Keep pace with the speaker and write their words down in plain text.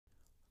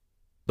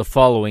The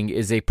following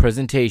is a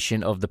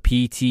presentation of the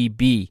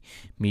PTB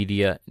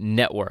Media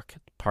Network.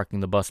 Parking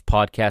the Bus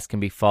podcast can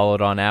be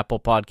followed on Apple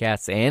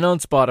Podcasts and on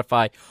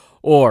Spotify,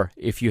 or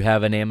if you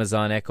have an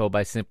Amazon Echo,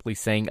 by simply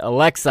saying,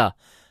 Alexa,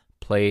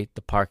 play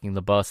the Parking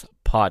the Bus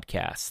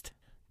podcast.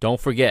 Don't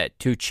forget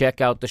to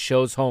check out the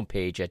show's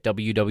homepage at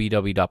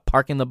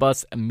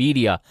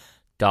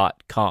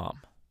www.parkingthebusmedia.com.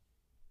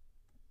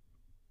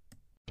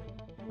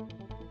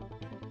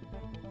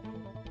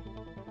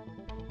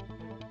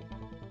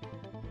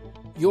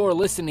 You're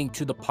listening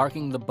to the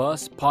Parking the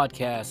Bus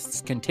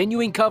podcast's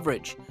continuing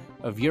coverage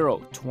of Euro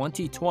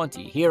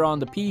 2020 here on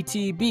the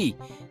PTB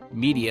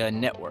Media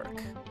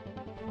Network.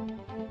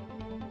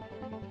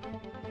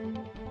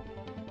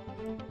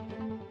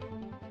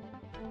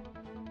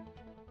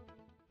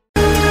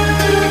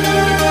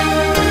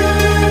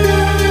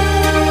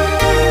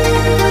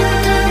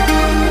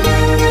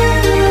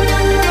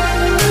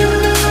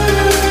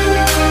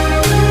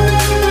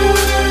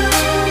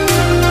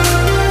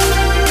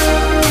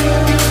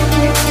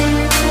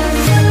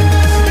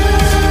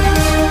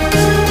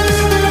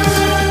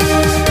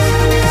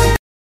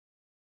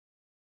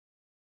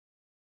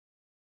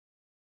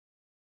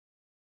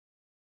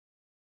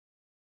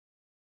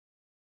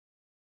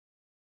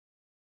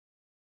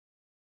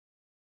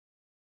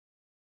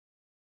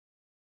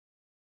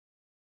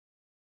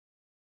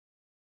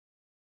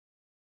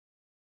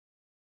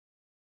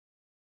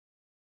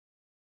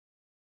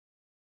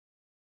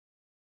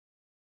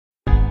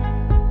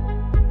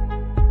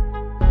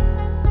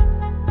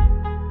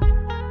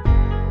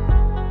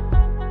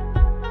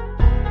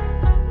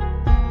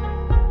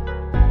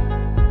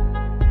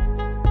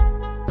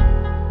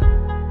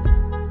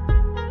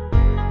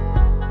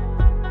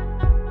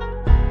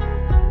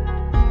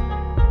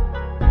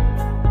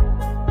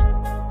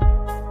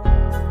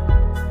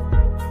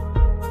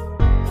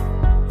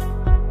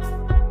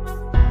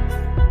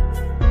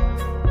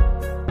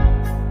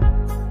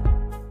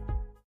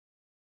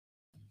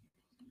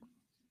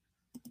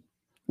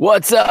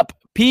 What's up,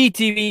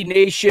 PTV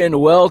Nation?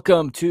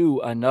 Welcome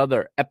to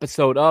another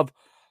episode of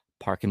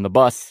Parking the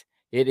Bus.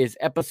 It is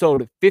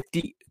episode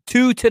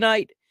 52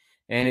 tonight,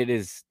 and it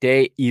is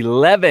day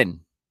 11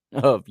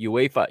 of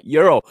UEFA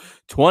Euro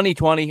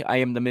 2020. I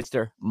am the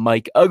Mr.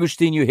 Mike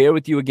Agustinu here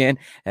with you again,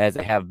 as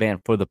I have been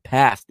for the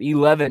past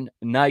 11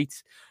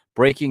 nights,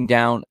 breaking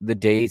down the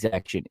day's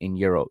action in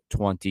Euro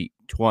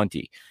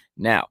 2020.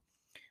 Now,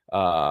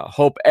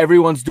 hope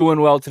everyone's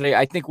doing well today.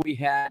 I think we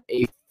had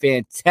a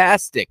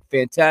fantastic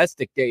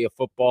day of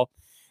football,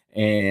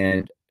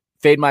 and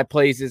Fade My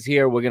Plays is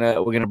here. We're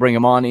gonna bring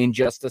him on in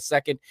just a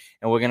second,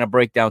 and we're gonna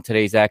break down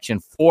today's action.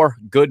 4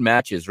 good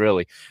matches,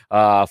 really.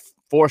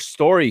 4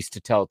 stories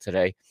to tell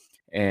today,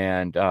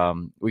 and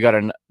we got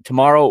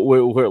tomorrow.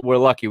 We're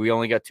lucky. We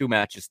only got 2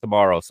 matches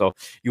tomorrow, so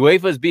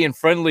UEFA is being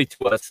friendly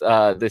to us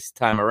this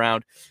time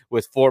around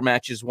with 4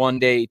 matches one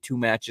day, 2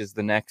 matches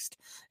the next,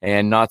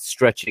 and not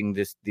stretching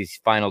these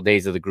final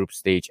days of the group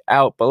stage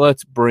out. But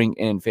let's bring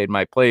in Fade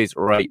My Plays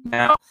right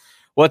now.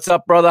 What's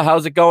up, brother?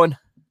 How's it going?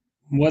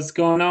 What's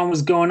going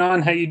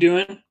on? How you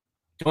doing?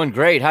 Doing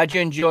great. How'd you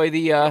enjoy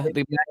the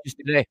matches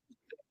today?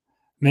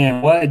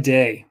 Man, what a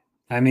day.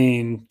 I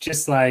mean,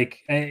 just like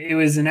it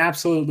was an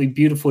absolutely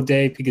beautiful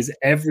day because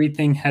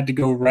everything had to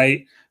go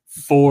right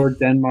for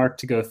Denmark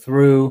to go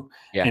through,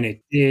 and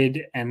it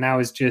did. And that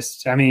was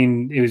just, I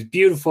mean, it was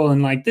beautiful.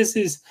 And like, this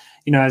is,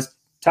 I was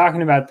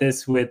talking about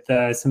this with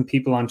some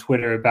people on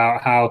Twitter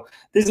about how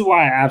this is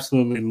why I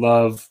absolutely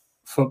love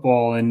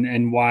football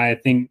and why I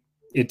think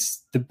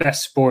it's the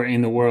best sport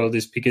in the world,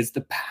 is because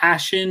the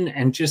passion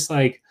and just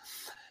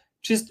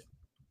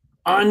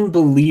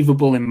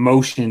unbelievable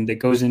emotion that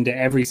goes into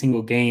every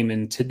single game.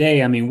 And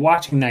today, I mean,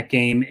 watching that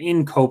game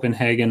in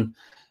Copenhagen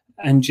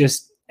and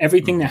just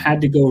everything that had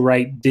to go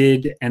right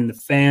did, and the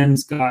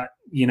fans got,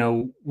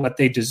 what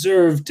they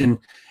deserved. And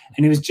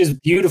it was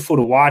just beautiful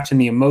to watch, and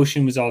the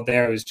emotion was all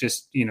there. It was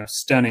just,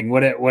 stunning.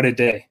 What a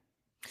day.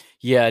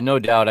 Yeah, no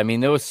doubt. I mean,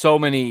 there was so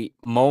many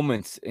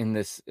moments in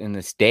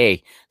this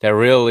day that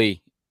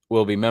really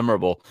will be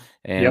memorable.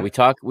 And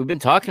we've been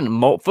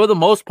talking for the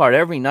most part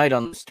every night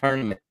on this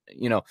tournament.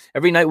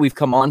 Every night we've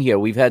come on here,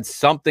 we've had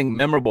something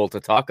memorable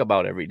to talk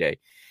about every day.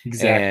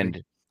 Exactly.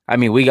 And I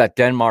mean, we got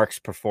Denmark's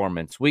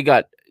performance. We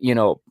got,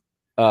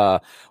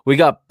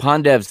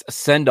 Pandev's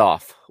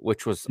send-off,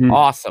 which was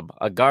awesome.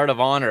 A guard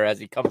of honor as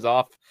he comes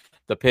off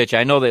the pitch.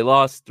 I know they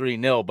lost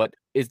 3-0, but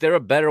is there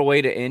a better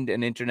way to end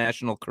an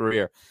international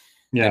career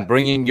than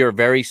bringing your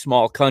very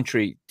small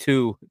country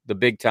to the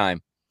big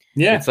time?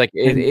 Yeah. It's like,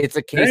 it's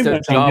a case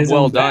of job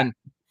well done.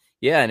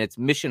 Yeah. And it's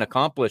mission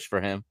accomplished for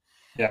him.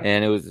 Yeah.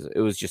 And it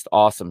was just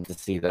awesome to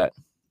see that.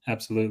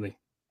 Absolutely.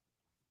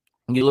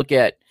 You look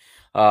at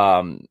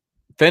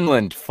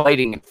Finland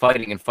fighting.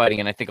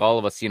 And I think all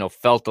of us,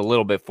 felt a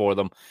little bit for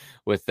them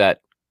with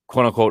that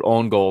quote unquote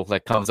own goal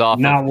that comes off.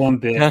 Not one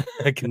bit.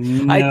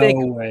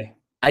 No way.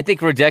 I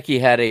think Radecki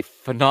had a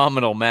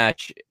phenomenal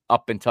match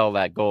up until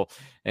that goal,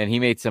 and he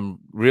made some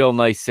real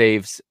nice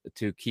saves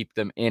to keep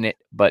them in it,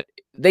 but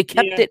they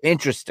kept it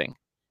interesting.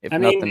 if I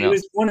mean, nothing it else.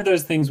 was one of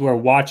those things where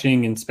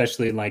watching, and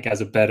especially like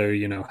as a bettor,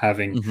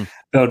 having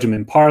Belgium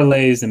in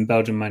parlays and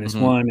Belgium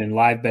 -1 and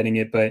live betting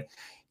it. But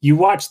you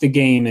watch the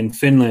game in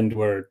Finland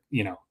where,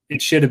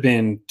 it should have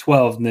been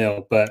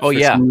 12-0, but for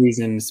some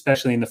reason,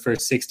 especially in the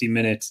first 60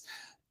 minutes,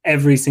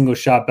 every single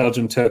shot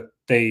Belgium took,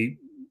 they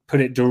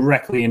put it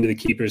directly into the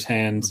keeper's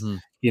hands.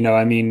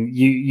 I mean,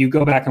 you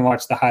go back and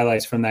watch the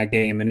highlights from that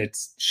game, and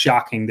it's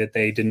shocking that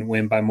they didn't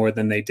win by more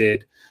than they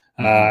did.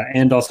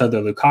 And also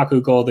the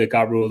Lukaku goal that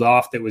got ruled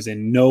off that was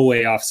in no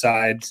way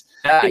offsides.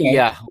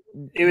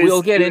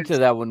 We'll get into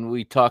that when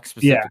we talk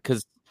specific,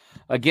 because,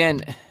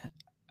 again,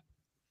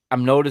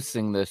 I'm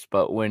noticing this,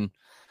 but when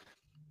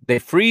they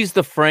freeze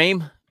the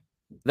frame,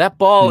 that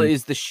ball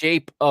is the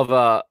shape of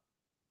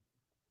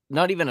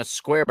not even a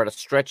square, but a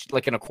stretch,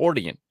 like an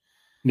accordion.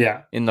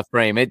 Yeah. In the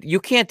frame. You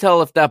can't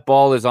tell if that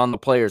ball is on the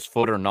player's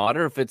foot or not,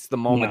 or if it's the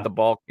moment the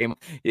ball came.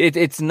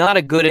 It's not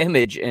a good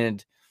image,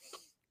 and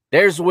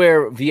there's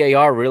where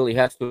VAR really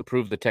has to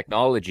improve the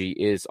technology,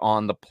 is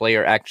on the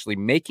player actually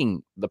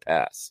making the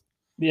pass.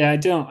 Yeah, I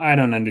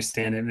don't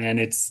understand it, man.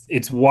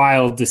 It's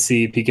wild to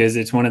see, because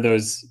it's one of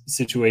those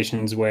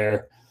situations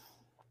where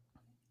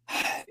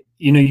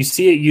you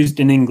see it used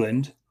in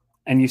England,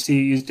 and you see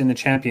it used in the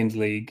Champions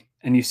League,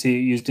 and you see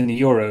it used in the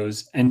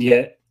Euros, and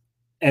yet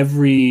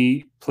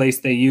every place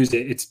they use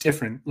it, it's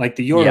different. Like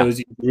the Euros, use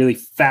a really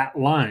fat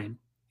line.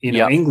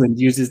 England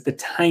uses the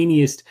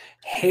tiniest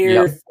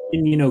hair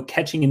thin,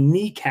 catching a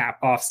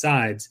kneecap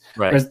offsides.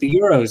 Right. Whereas the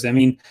Euros, I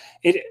mean,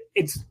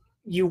 it's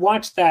you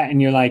watch that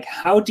and you're like,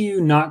 how do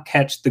you not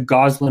catch the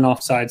Gosling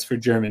offsides for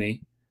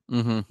Germany?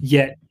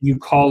 Yet you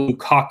call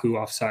Lukaku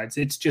offsides.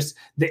 It's just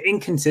the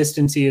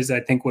inconsistency is, I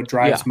think, what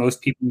drives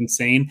most people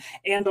insane.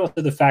 And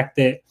also the fact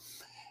that,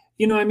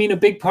 a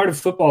big part of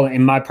football,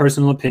 in my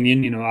personal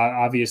opinion,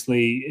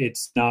 obviously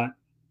it's not,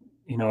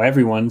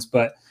 everyone's,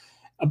 but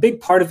a big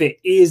part of it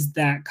is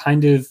that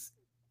kind of,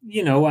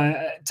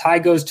 tie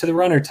goes to the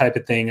runner type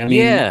of thing. I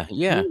mean,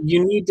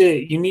 you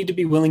need to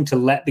be willing to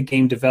let the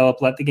game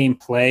develop, let the game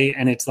play.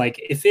 And it's like,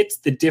 if it's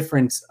the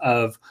difference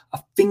of a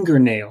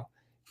fingernail,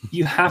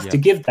 you have to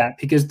give that,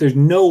 because there's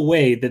no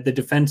way that the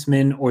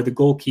defenseman or the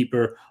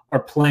goalkeeper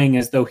are playing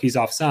as though he's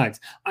offsides.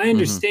 I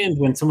understand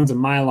when someone's a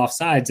mile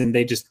offsides and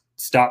they just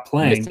stop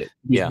playing.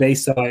 They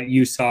saw it,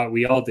 you saw it,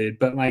 we all did.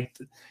 But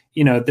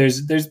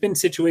there's been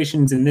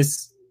situations in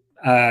this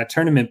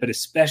tournament, but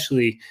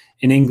especially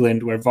in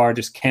England, where VAR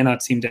just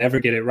cannot seem to ever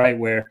get it right.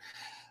 Where,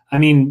 I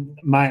mean,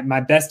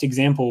 my best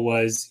example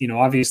was,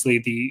 obviously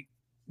the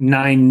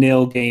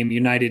 9-0 game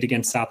United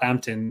against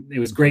Southampton. It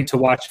was great to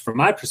watch from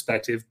my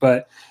perspective,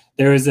 but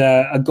there was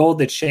a goal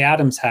that Shea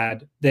Adams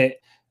had that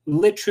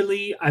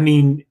literally, I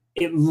mean,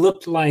 it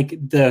looked like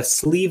the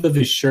sleeve of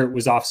his shirt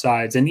was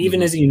offsides. And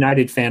even as a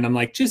United fan, I'm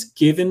like, just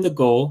give him the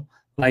goal.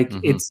 Like,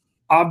 it's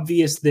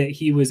obvious that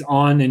he was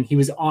on, and he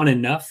was on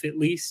enough at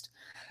least.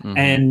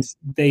 And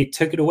they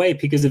took it away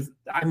because of,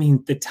 I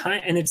mean, the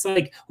time. And it's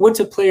like, what's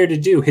a player to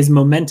do? His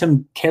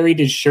momentum carried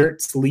his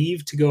shirt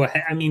sleeve to go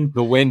ahead. I mean,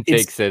 the wind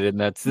takes it, and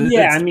that's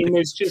I mean,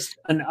 there's just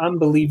an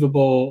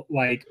unbelievable,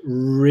 like,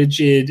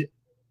 rigid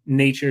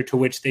nature to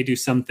which they do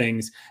some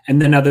things, and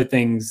then other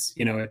things,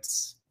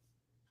 it's,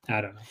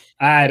 I don't know.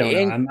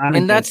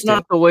 And that's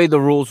not the way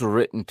the rules were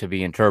written to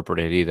be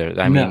interpreted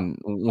either. I mean,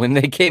 when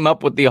they came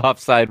up with the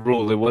offside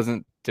rule, it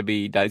wasn't to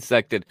be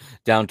dissected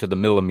down to the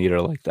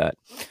millimeter like that.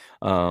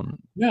 No,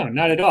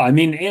 not at all. I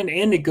mean,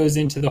 and it goes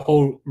into the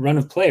whole run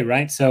of play,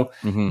 right? So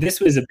this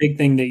was a big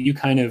thing that you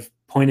kind of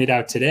pointed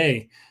out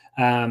today.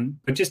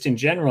 But just in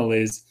general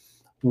is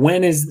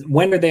when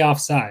are they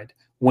offside?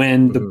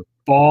 When the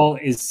ball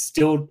is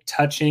still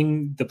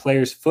touching the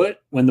player's foot,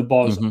 when the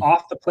ball is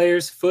off the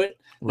player's foot,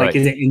 like,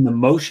 is it in the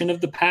motion of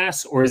the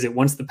pass, or is it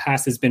once the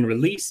pass has been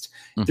released?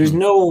 There's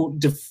no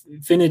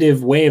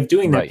definitive way of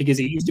doing that, because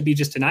it used to be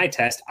just an eye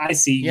test. I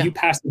see you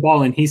pass the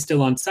ball and he's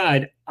still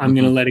onside, I'm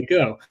going to let it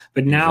go.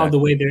 But now the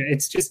way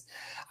it's just,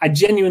 I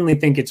genuinely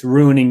think it's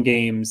ruining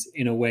games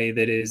in a way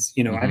that is,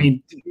 I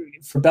mean,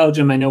 for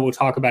Belgium, I know we'll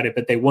talk about it,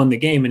 but they won the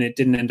game and it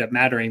didn't end up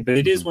mattering. But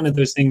it is one of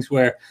those things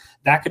where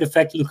that could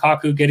affect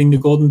Lukaku getting the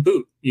golden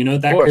boot.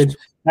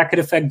 That could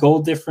affect goal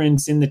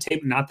difference in the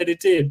table. Not that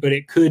it did, but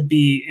it could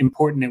be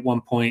important at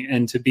one point.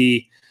 And to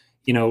be,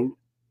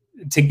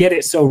 to get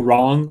it so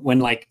wrong when,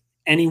 like,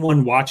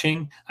 anyone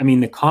watching, I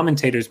mean, the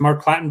commentators,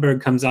 Mark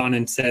Clattenburg comes on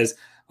and says,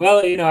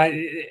 well,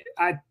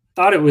 I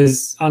thought it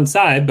was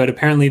onside, but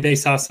apparently they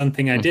saw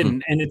something I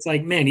didn't. And it's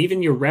like, man,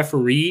 even your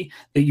referee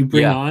that you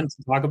bring on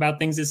to talk about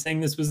things is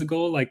saying this was the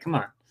goal. Like, come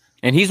on.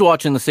 And he's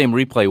watching the same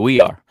replay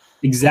we are.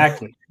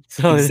 Exactly.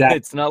 So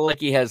it's not like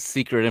he has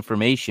secret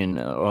information.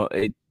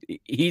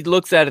 He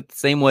looks at it the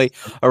same way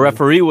a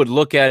referee would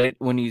look at it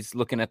when he's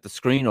looking at the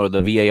screen, or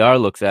the VAR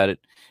looks at it.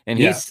 And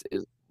he's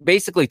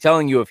basically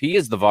telling you, if he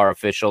is the VAR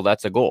official,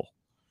 that's a goal.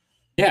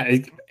 Yeah,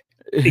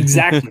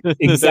 exactly. I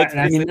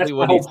mean, that's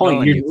the whole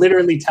point. You're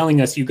literally telling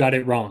us you got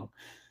it wrong.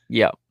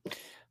 Yeah.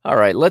 All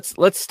right.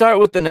 Let's start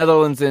with the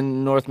Netherlands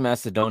and North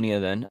Macedonia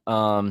then.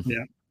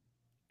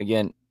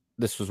 Again,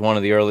 this was one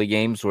of the early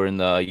games. We're in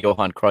the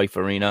Johan Cruyff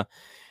Arena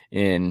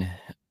in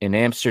in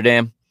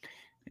Amsterdam.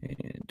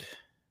 And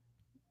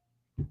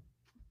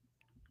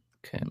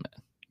okay,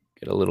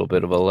 get a little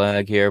bit of a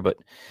lag here, but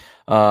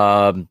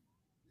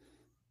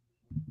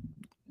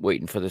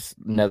waiting for this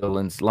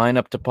Netherlands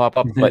lineup to pop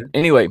up. But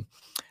anyway,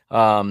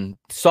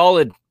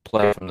 solid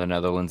play from the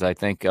Netherlands, I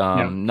think.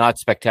 Not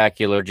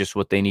spectacular, just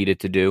what they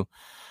needed to do.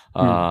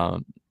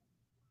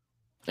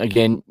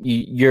 Again,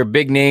 your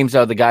big names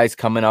are the guys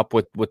coming up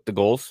with the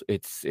goals.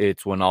 It's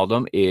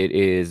Wijnaldum. It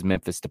is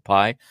Memphis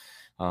Depay.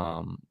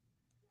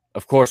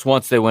 Of course,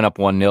 once they went up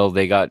 1-0,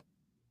 they got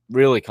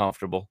really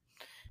comfortable.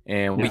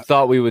 And we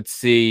thought we would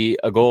see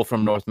a goal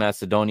from North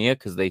Macedonia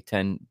because they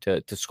tend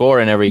to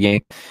score in every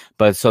game.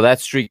 But so that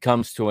streak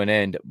comes to an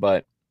end.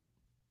 But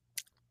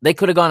they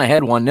could have gone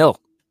ahead 1-0.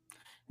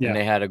 And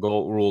they had a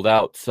goal ruled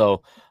out.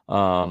 So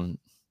it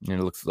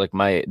looks like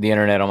the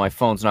internet on my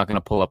phone's not going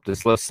to pull up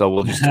this list. So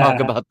we'll just talk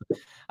about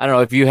I don't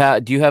know if do you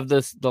have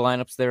the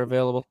lineups there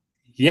available?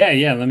 Yeah.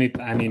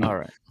 All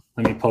right.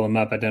 Let me pull them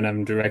up. I don't have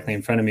them directly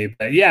in front of me.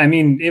 But yeah, I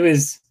mean, it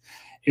was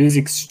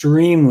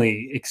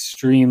extremely,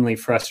 extremely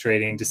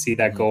frustrating to see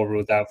that goal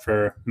ruled out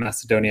for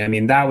Macedonia. I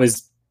mean, that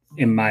was,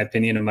 in my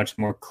opinion, a much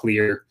more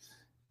clear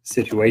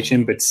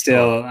situation. But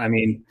still, I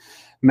mean,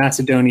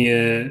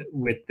 Macedonia,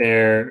 with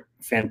their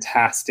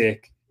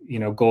fantastic,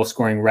 goal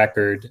scoring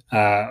record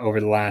over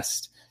the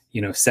last,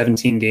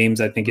 17 games,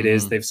 I think it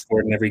is, they've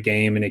scored in every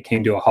game, and it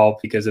came to a halt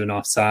because of an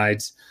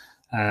offsides.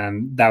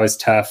 That was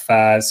tough.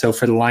 So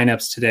for the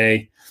lineups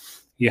today,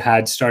 you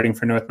had, starting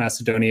for North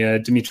Macedonia,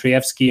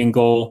 Dmitrievski in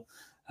goal.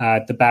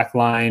 At the back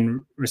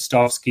line,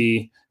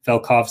 Ristovski,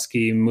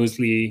 Velkovsky,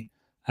 Musli,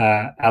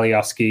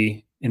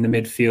 Alioski. In the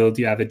midfield,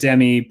 you have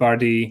Ademi,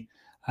 Bardi,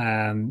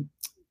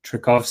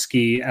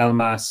 Trikovsky,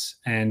 Elmas,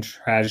 and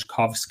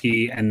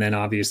Trajkovsky. And then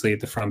obviously at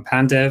the front,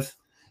 Pandev.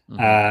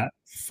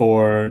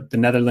 For the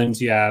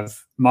Netherlands, you have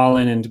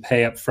Malen and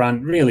Depay up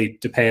front. Really,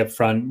 Depay up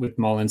front, with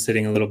Malen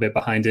sitting a little bit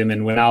behind him,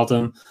 and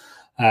Wijnaldum.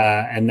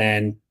 And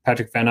then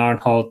Patrick van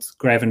Arnholt,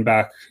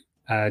 Gravenbach,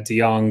 De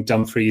Jong,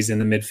 Dumfries in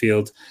the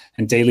midfield,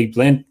 and Daley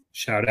Blind,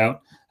 shout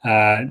out,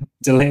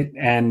 De Ligt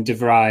and De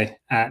Vrij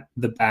at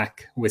the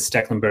back, with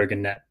Stecklenburg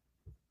in net.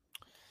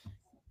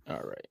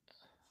 All right.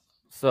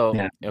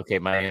 So, okay,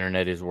 my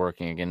internet is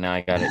working again. Now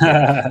I got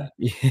it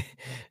here.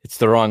 It's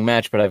the wrong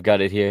match, but I've got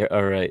it here.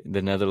 All right,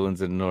 the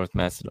Netherlands and North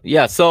Macedonia.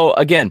 Yeah, so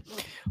again,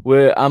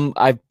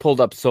 I've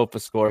pulled up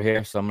SofaScore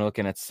here, so I'm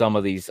looking at some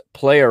of these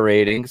player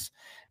ratings,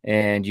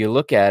 and you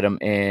look at them,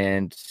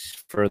 and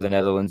for the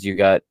Netherlands, you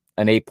got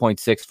an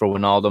 8.6 for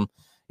Wijnaldum,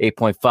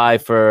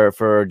 8.5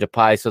 for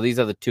Depay. So these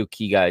are the two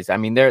key guys. I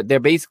mean, they're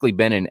basically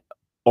been in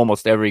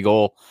almost every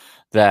goal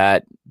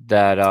that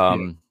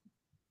the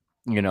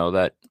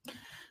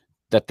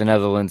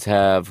Netherlands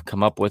have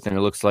come up with, and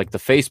it looks like the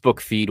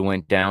Facebook feed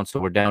went down, so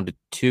we're down to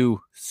 2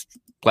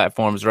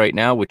 platforms right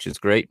now, which is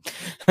great.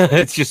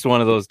 It's just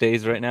one of those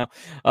days right now.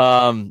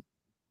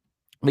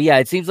 But yeah,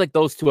 it seems like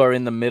those two are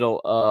in the middle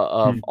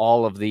of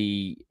all of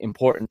the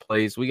important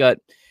plays. We got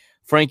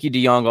Frankie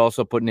de Jong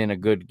also putting in a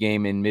good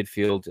game in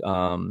midfield.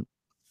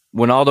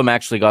 Wijnaldum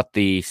actually got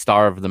the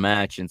star of the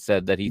match and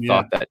said that he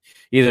thought that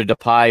either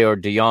Depay or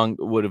de Jong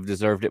would have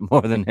deserved it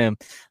more than him.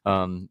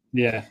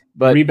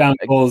 But rebound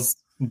goals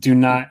do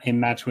not a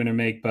match winner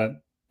make,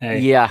 but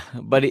hey.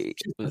 But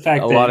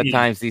a lot of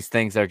times these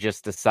things are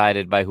just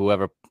decided by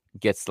whoever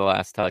gets the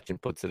last touch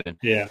and puts it in.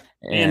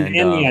 And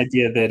the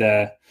idea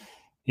that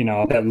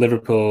that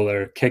Liverpool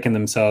are kicking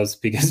themselves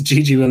because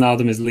Gigi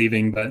Wijnaldum is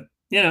leaving, but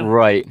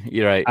right,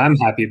 you're right. I'm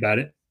happy about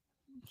it.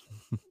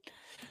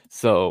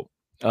 So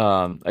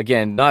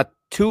again, not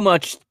too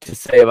much to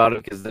say about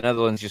it because the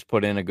Netherlands just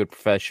put in a good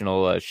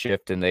professional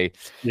shift, and they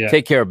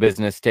take care of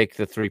business, take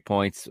the 3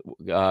 points,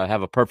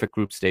 have a perfect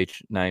group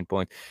stage, 9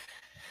 points,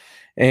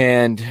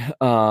 and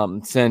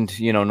send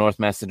North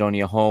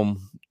Macedonia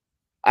home.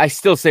 I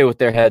still say with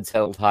their heads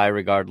held high,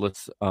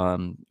 regardless,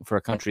 for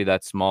a country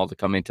that small to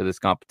come into this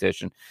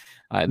competition.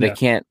 They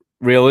can't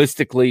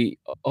realistically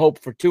hope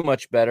for too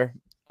much better.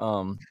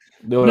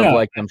 They would have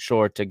liked, I'm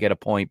sure, to get a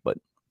point, but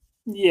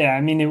yeah,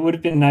 I mean, it would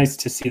have been nice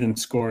to see them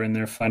score in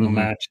their final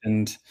match,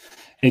 and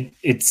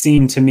it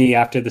seemed to me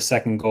after the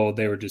second goal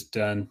they were just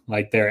done.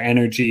 Like, their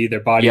energy, their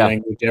body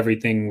language,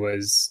 everything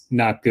was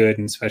not good,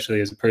 and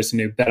especially as a person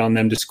who bet on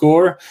them to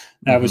score,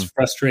 that was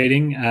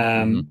frustrating.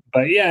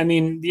 But yeah, I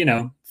mean,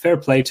 fair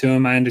play to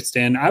him. I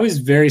understand. I was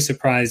very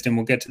surprised, and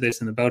we'll get to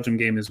this in the Belgium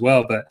game as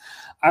well, but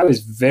I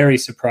was very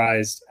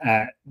surprised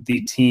at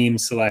the team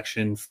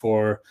selection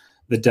for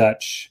the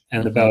Dutch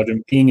and the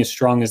Belgium being as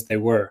strong as they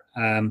were.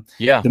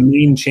 The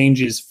main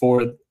changes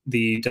for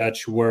the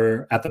Dutch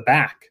were at the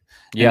back.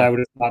 And I would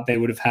have thought they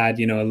would have had,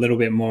 a little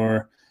bit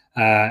more.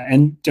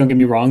 And don't get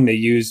me wrong, they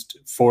used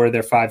 4 of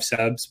their 5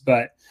 subs,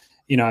 but,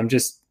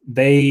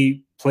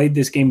 they played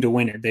this game to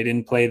win it. They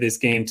didn't play this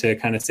game to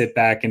kind of sit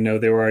back and know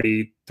they were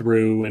already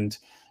through. And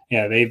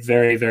they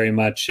very, very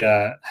much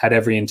had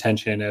every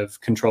intention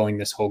of controlling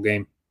this whole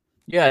game.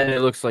 Yeah, and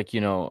it looks like,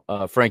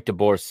 Frank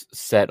DeBoer's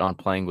set on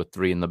playing with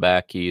three in the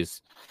back. And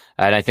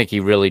I think he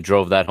really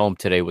drove that home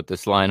today with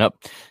this lineup,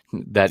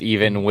 that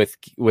even with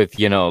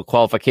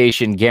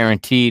qualification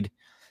guaranteed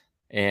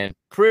and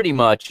pretty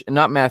much,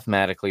 not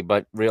mathematically,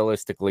 but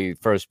realistically,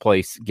 first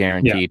place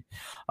guaranteed,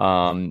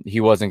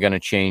 he wasn't going to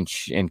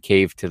change and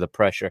cave to the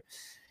pressure.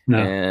 No.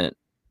 And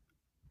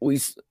we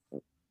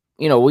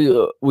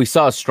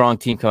saw a strong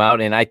team come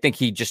out, and I think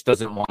he just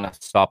doesn't want to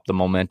stop the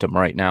momentum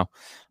right now.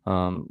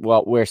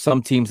 Where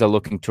some teams are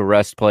looking to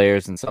rest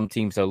players and some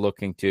teams are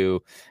looking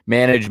to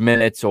manage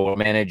minutes or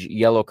manage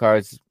yellow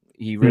cards,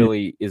 he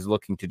really is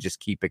looking to just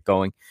keep it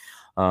going.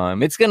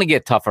 It's going to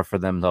get tougher for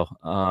them,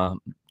 though.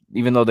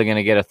 Even though they're going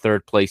to get a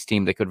third place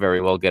team, they could very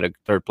well get a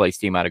third place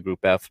team out of Group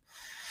F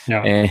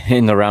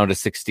in the round of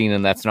 16,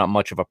 and that's not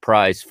much of a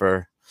prize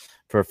for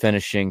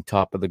finishing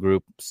top of the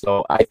group.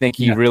 So I think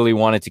he really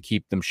wanted to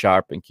keep them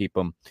sharp and keep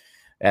them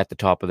at the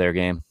top of their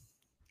game.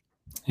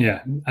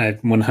 Yeah, I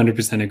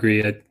 100%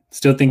 agree. I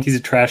still think he's a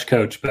trash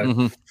coach, but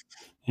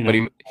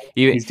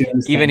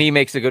he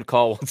makes a good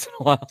call once in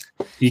a while.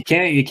 You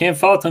can't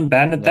fault him.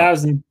 Batting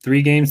 1,000,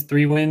 3 games,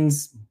 3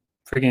 wins,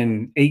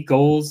 friggin' 8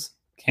 goals.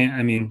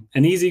 An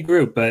easy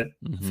group, but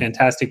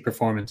fantastic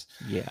performance.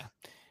 Yeah.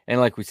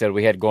 And like we said,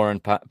 we had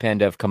Goran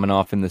Pandev coming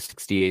off in the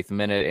 68th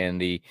minute, and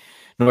the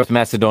North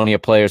Macedonia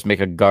players make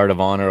a guard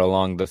of honor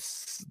along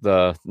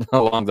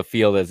along the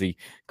field as he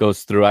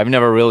goes through. I've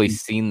never really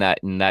seen that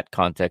in that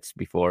context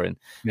before. And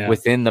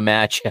within the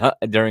match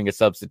during a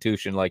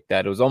substitution like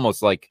that, it was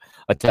almost like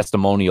a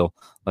testimonial,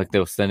 like they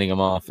were sending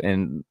him off.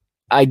 And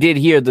I did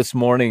hear this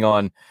morning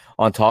on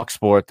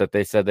TalkSport that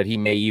they said that he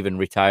may even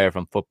retire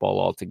from football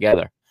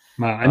altogether.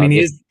 Wow. He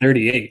is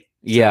 38.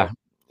 Yeah. So.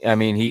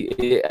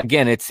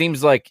 It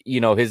seems like,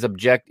 his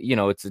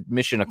it's a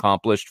mission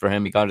accomplished for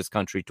him. He got his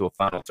country to a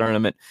final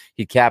tournament.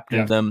 He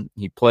captained them.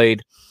 He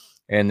played,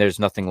 and there's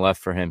nothing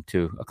left for him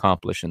to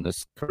accomplish in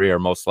this career,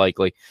 most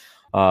likely.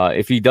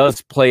 If he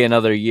does play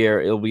another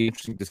year, it'll be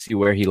interesting to see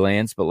where he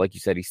lands. But like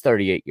you said, he's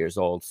 38 years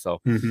old.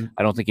 So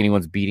I don't think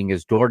anyone's beating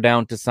his door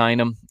down to sign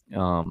him.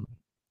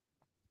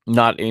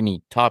 Not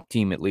any top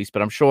team, at least.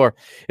 But I'm sure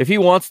if he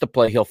wants to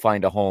play, he'll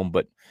find a home.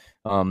 But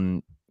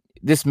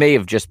this may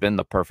have just been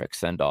the perfect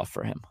send-off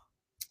for him.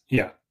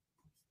 Yeah.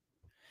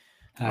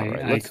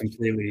 I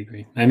completely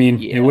agree.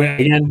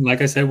 Again,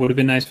 like I said, would have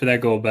been nice for that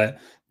goal, but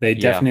they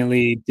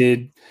definitely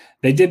did.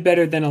 They did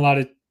better than a lot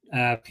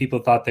of people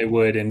thought they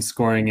would in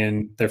scoring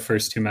in their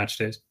first 2 match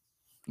days.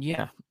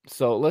 Yeah.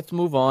 So let's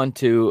move on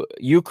to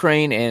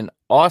Ukraine and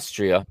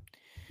Austria,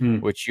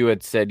 which you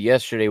had said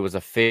yesterday was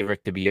a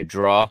favorite to be a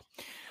draw.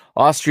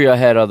 Austria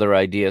had other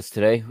ideas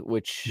today,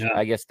 which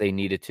I guess they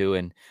needed to.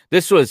 And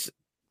this was,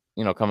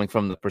 coming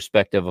from the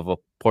perspective of a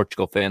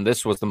Portugal fan,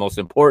 this was the most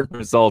important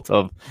result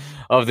of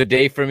the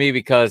day for me,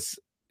 because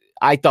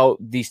I thought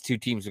these two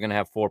teams were going to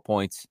have 4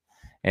 points.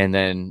 And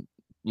then,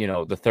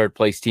 the third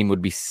place team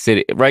would be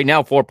sitting. Right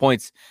now, 4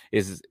 points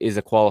is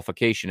a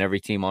qualification. Every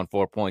team on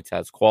 4 points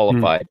has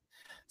qualified.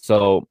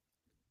 So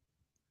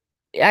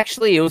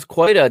actually, it was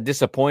quite a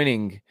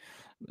disappointing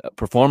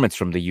performance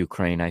from the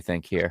Ukraine, I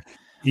think, here.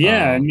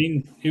 Yeah,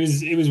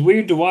 it was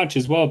weird to watch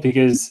as well,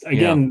 because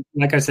again,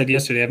 like I said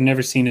yesterday, I've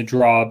never seen a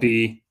draw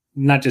be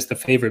not just a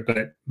favorite,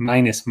 but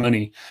minus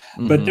money.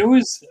 But there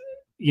was,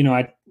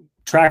 I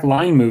track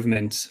line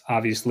movement,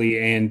 obviously,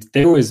 and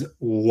there was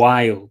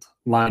wild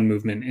line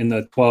movement in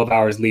the 12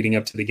 hours leading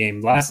up to the game.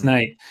 Last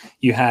night,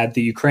 you had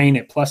the Ukraine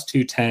at plus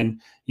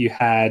 210. You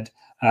had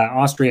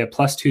Austria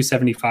plus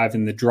 275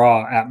 in the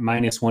draw at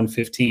minus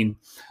 115.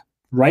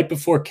 Right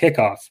before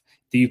kickoff,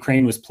 the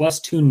Ukraine was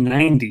plus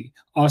 290.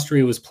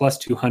 Austria was plus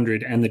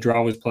 200, and the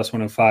draw was plus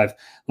 105.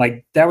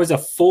 Like, that was a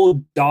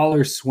full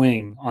dollar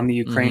swing on the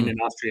Ukraine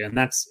and Austria, and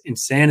that's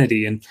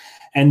insanity.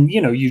 And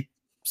you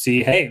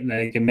see, hey,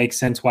 like, it makes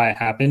sense why it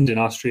happened, and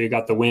Austria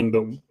got the win.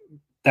 But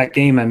that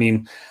game, I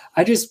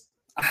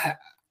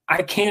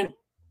can't.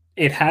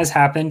 It has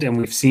happened, and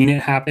we've seen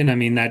it happen.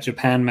 That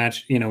Japan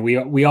match,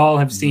 we all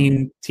have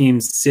seen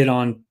teams sit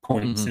on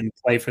points and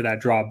play for that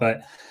draw,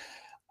 but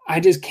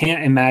I just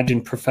can't imagine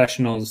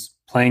professionals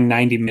playing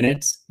 90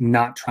 minutes,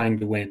 not trying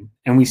to win.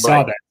 And we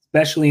saw that,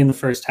 especially in the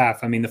first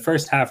half. The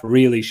first half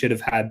really should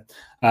have had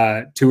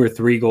 2 or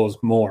 3 goals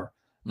more.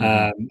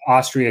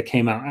 Austria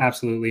came out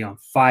absolutely on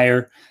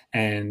fire,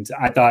 and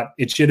I thought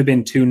it should have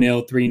been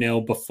 2-0,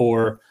 3-0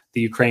 before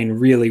the Ukraine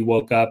really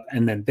woke up.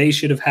 And then they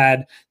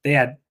had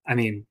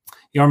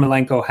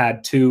Yarmolenko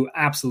had 2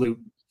 absolute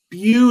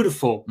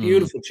beautiful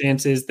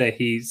chances that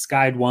he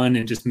skied one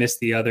and just missed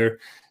the other.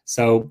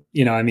 So,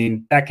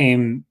 that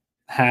game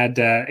had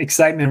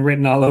excitement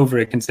written all over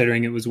it,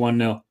 considering it was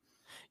 1-0.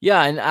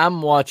 Yeah, and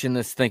I'm watching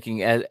this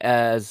thinking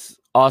as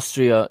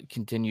Austria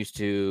continues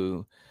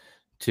to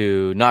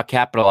not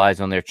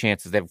capitalize on their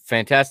chances. They have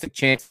fantastic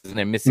chances, and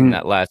they're missing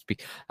that last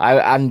piece.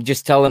 I'm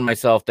just telling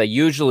myself that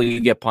usually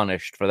you get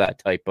punished for that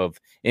type of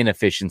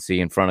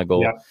inefficiency in front of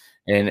goal. Yeah.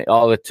 And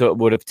all it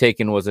would have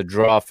taken was a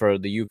draw for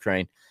the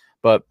Ukraine.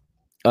 But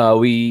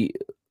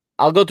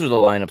I'll go through the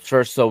lineups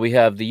first. So we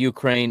have the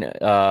Ukraine.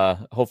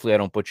 Hopefully I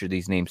don't butcher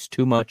these names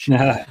too much.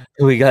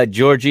 We got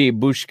Georgy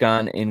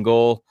Bushkan in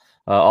goal,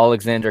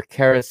 Alexander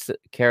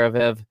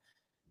Karavev,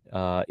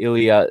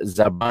 Ilya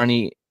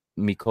Zabarny,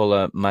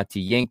 Mykola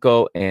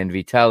Matiyenko, and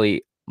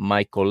Vitaly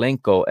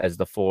Mykolenko as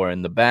the 4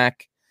 in the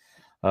back.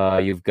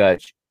 You've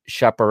got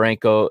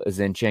Shaparenko,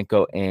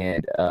 Zinchenko,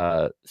 and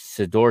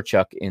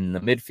Sidorchuk in the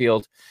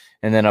midfield.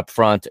 And then up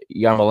front,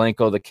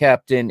 Yarmolenko, the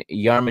captain,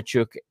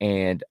 Yarmachuk,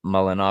 and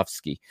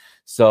Malinovsky.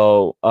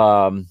 So,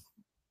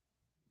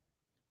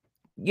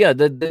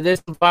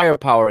 there's some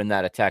firepower in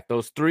that attack.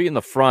 Those 3 in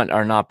the front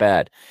are not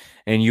bad.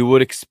 And you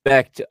would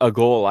expect a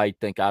goal, I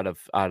think, out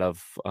of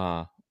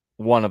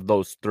one of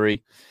those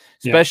 3,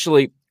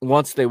 especially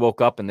once they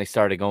woke up and they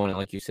started going. And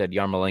like you said,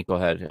 Yarmolenko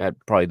had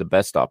probably the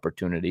best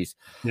opportunities.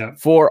 Yeah.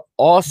 For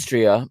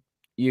Austria,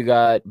 you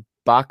got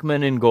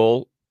Bachmann in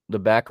goal. The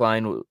back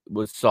line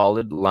was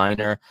solid.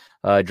 Liner,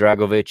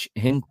 Dragovic,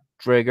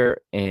 Hinteregger,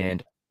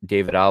 and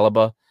David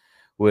Alaba,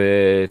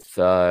 with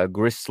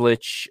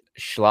Grislich,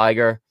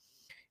 Schleicher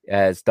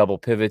as double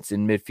pivots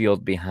in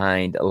midfield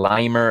behind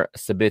Leimer,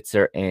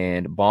 Sabitzer,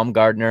 and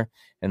Baumgartner.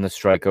 And the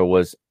striker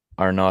was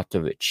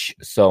Arnautovic.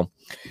 So,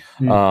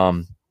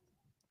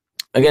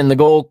 again, the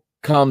goal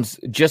comes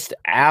just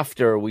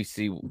after we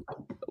see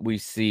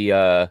was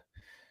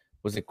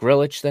it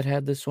Grilic that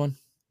had this one?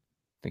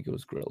 I think it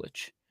was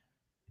Grilic.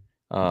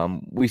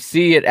 We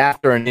see it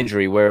after an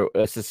injury, where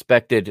a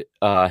suspected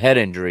head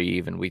injury,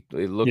 even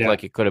it looked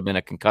like it could have been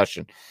a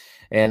concussion,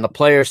 and the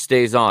player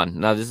stays on.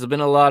 Now, there's been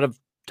a lot of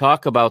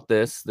talk about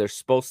this. There's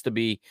supposed to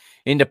be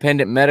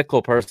independent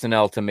medical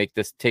personnel to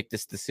take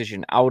this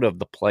decision out of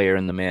the player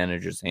and the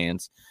manager's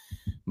hands,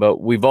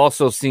 but we've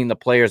also seen the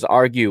players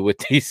argue with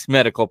these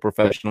medical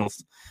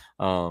professionals,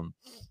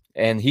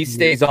 and he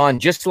stays on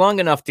just long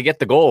enough to get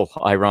the goal,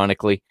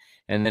 ironically.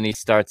 And then he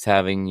starts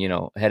having,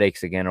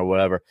 headaches again or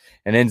whatever,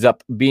 and ends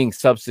up being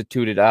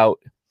substituted out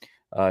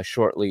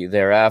shortly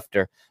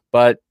thereafter.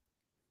 But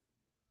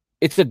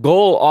it's a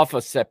goal off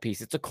a set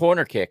piece. It's a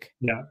corner kick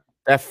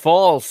that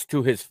falls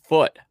to his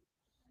foot,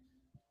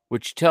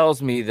 which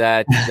tells me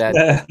that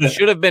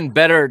should have been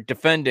better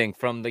defending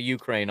from the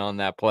Ukraine on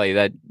that play.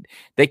 That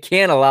they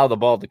can't allow the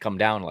ball to come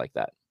down like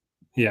that.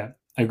 Yeah,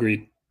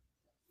 agreed.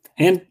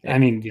 And I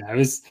mean, it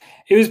was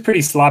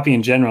pretty sloppy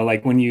in general.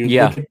 Like when you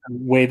look at the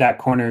way that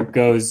corner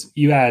goes,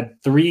 you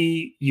had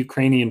 3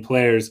 Ukrainian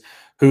players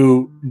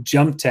who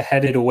jumped to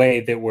head it away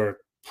that were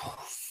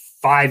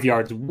 5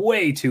 yards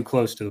way too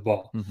close to the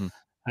ball. Mm-hmm.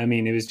 I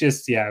mean, it was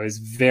just, it was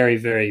very,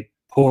 very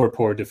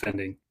poor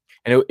defending.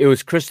 And it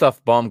was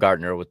Christoph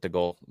Baumgartner with the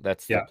goal.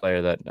 That's the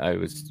player that I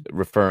was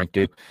referring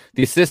to.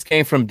 The assist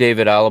came from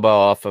David Alaba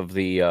off of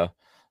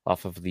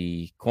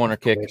the corner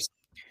kick.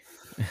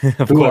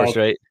 Of course,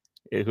 right?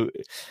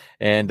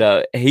 And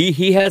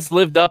he has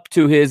lived up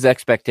to his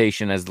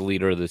expectation as the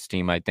leader of this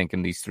team. I think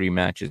in these 3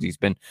 matches, he's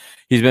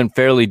been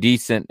fairly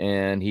decent,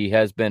 and he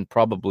has been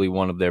probably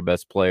one of their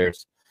best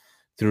players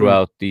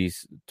throughout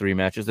these 3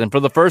 matches. And for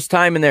the first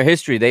time in their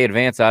history, they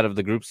advance out of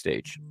the group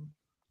stage.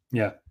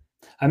 Yeah,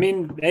 I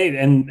mean,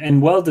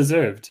 and well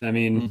deserved. I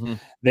mean,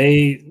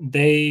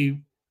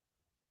 they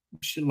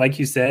like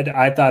you said,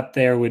 I thought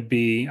it would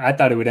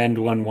end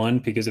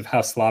 1-1 because of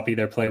how sloppy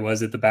their play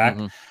was at the back.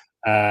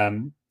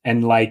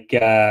 And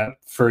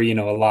for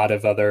a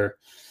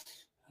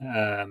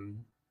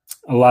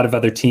lot of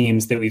other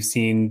teams that we've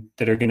seen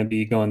that are going to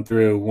be going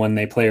through, when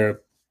they play a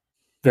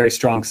very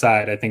strong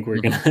side, I think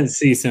we're going to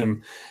see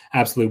some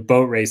absolute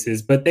boat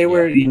races. But they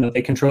were,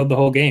 they controlled the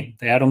whole game.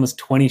 They had almost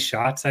 20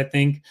 shots, I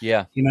think.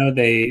 Yeah.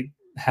 They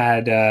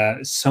had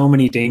so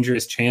many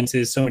dangerous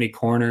chances, so many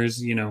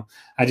corners.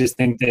 I just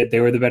think that they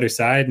were the better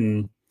side,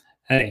 and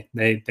hey,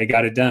 they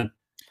got it done.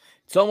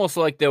 It's almost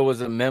like there was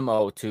a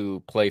memo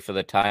to play for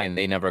the tie and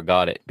they never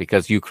got it,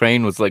 because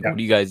Ukraine was like, what are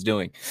you guys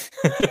doing?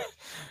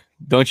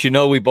 Don't you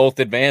know we both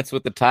advanced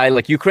with the tie?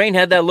 Like, Ukraine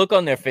had that look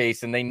on their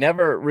face and they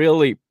never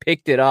really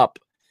picked it up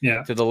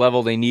to the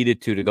level they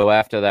needed to go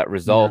after that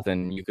result.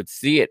 And you could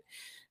see it.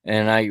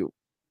 And I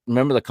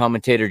remember the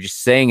commentator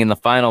just saying in the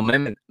final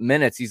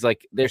minutes, he's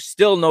like, there's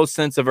still no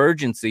sense of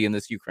urgency in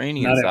this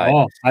Ukrainian side. Not at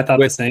all. I thought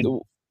the same.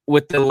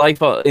 With the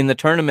life in the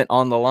tournament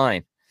on the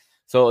line.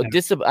 So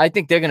I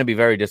think they're going to be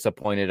very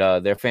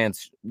disappointed. Their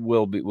fans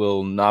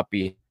will not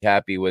be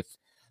happy with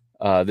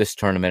this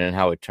tournament and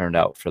how it turned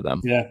out for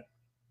them.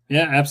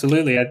 Yeah,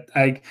 absolutely.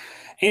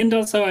 And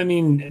also, I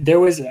mean,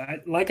 there was,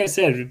 like I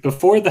said,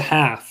 before the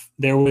half,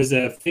 there was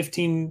a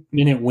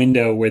 15-minute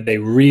window where they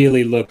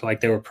really looked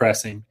like they were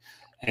pressing,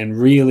 and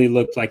really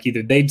looked like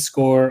either they'd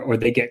score or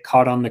they get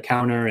caught on the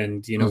counter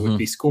and would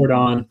be scored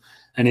on,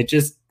 and it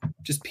just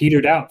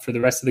petered out for the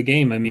rest of the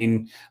game. I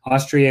mean,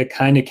 Austria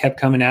kind of kept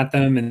coming at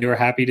them, and they were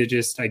happy to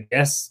just, I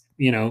guess,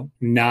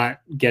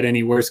 not get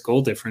any worse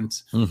goal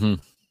difference.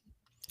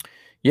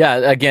 Yeah,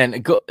 again,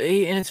 and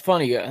it's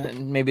funny.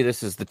 Maybe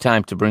this is the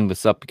time to bring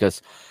this up,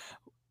 because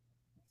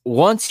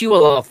once you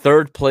allow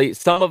third place,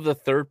 some of the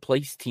third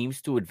place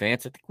teams to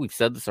advance, I think we've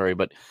said this already,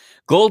 but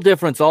goal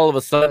difference all of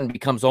a sudden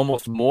becomes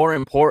almost more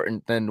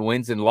important than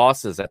wins and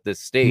losses at this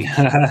stage.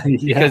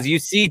 Because you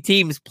see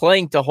teams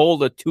playing to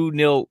hold a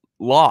 2-0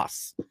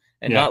 loss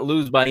and not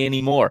lose by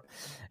any more.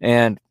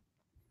 And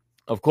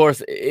of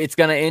course, it's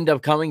going to end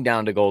up coming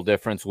down to goal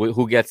difference.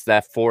 Who gets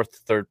that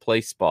third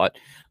place spot?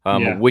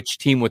 Which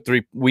team with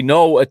 3? We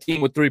know a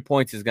team with 3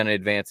 points is going to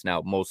advance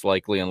now, most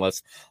likely,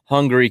 unless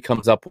Hungary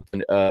comes up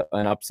with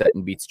an upset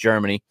and beats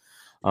Germany.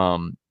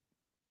 And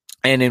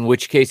in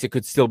which case, it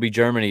could still be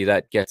Germany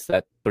that gets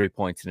that 3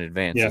 points in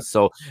advance. Yeah.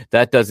 So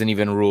that doesn't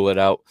even rule it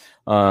out.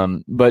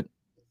 But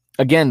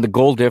again, the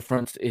goal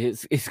difference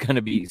is going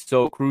to be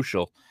so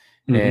crucial.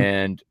 Mm-hmm.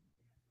 And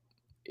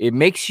it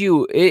makes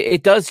you,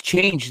 it does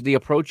change the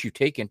approach you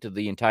take into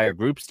the entire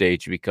group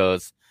stage,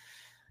 because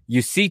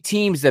you see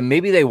teams that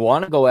maybe they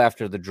want to go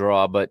after the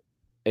draw, but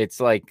it's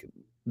like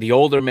the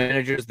older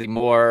managers, the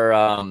more,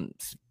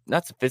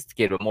 not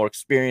sophisticated, but more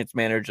experienced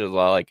managers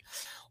are like,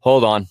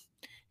 hold on,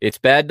 it's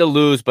bad to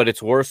lose, but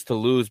it's worse to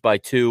lose by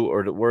 2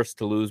 or worse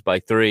to lose by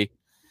 3.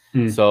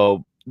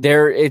 So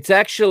it's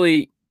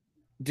actually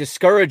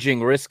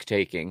discouraging risk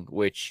taking,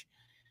 which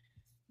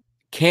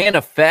can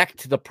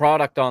affect the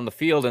product on the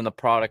field and the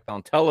product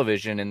on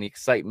television and the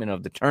excitement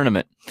of the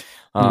tournament.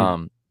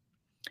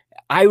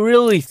 I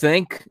really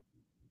think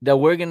that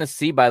we're going to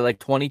see by like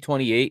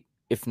 2028,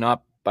 if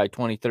not by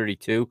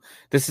 2032,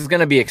 this is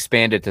going to be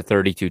expanded to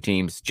 32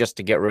 teams just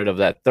to get rid of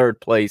that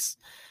third place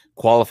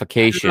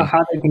qualification. I don't know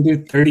how they can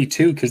do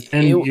 32, because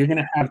then you're going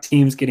to have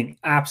teams getting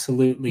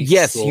absolutely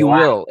Yes, slapped. You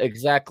will.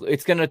 Exactly.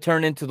 It's going to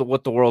turn into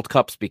what the World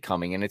Cup's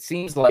becoming. And it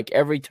seems like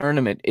every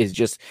tournament is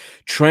just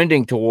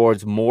trending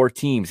towards more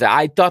teams.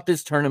 I thought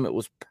this tournament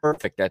was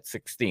perfect at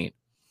 16.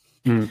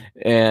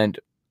 And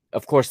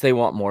of course, they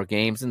want more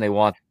games and they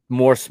want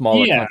more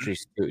smaller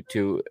countries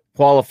to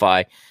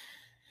qualify.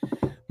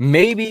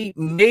 Maybe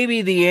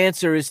the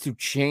answer is to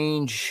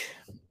change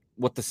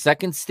what the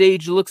second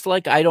stage looks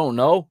like. I don't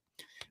know.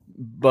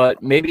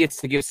 But maybe it's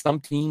to give some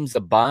teams a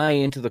bye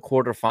into the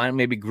quarterfinal.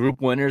 Maybe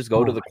group winners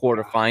go to the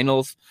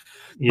quarterfinals.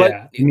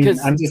 Yeah,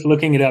 but I'm just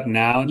looking it up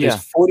now.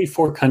 There's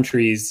 44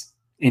 countries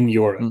in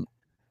Europe.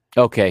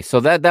 Okay, so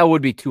that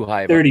would be too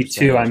high.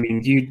 32. I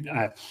mean,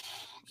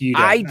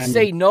 I'd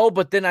say no,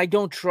 but then I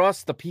don't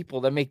trust the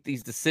people that make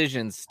these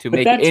decisions to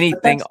make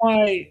anything.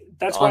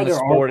 That's why there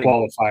are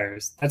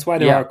qualifiers. That's why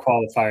there are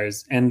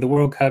qualifiers. And the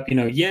World Cup,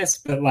 yes,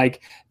 but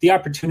like the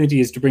opportunity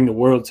is to bring the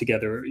world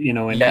together,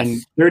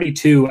 and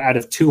 32 out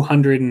of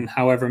 200 and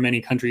however many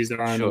countries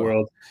there are in the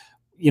world,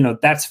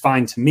 that's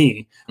fine to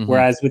me.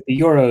 Whereas with the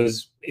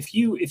Euros, if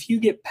you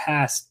get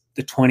past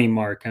the 20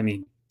 mark, I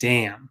mean,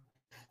 damn,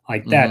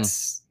 like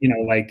that's,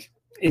 like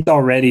it's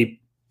already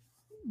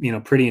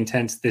pretty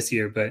intense this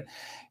year, but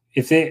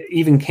if it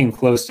even came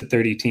close to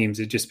 30 teams,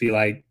 it'd just be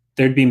like,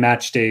 there'd be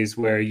match days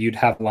where you'd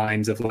have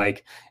lines of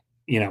like,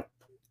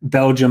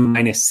 Belgium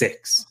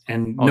 -6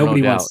 and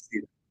nobody wants to see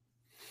that.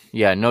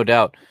 Yeah, no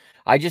doubt.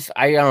 I don't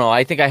know.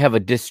 I think I have a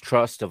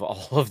distrust of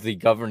all of the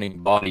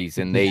governing bodies,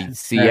 and they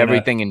see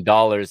everything in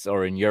dollars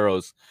or in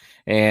euros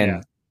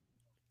and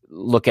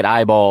look at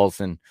eyeballs.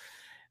 And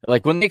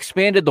like when they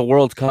expanded the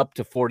World Cup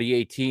to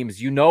 48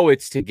 teams,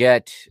 it's to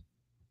get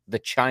the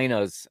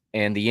Chinas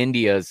and the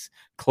Indias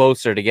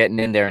closer to getting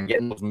in there and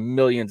getting those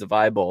millions of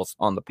eyeballs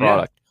on the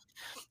product.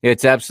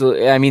 It's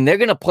absolutely, I mean, they're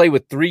going to play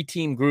with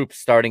 3-team groups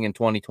starting in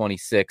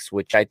 2026,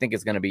 which I think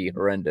is going to be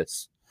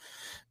horrendous,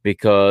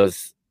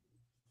 because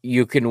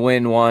you can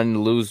win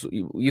one, lose.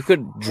 You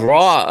could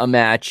draw a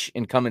match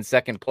and come in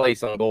second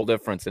place on goal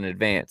difference in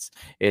advance.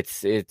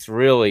 It's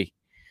really,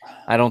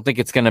 I don't think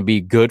it's going to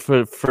be good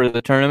for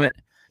the tournament.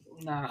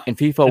 Nah. And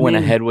FIFA went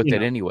ahead with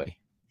it anyway.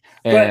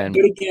 But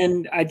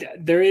again,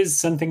 there is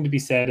something to be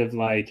said of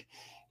like,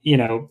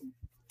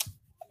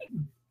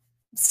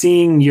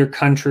 seeing your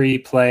country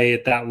play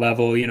at that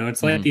level.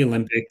 It's like the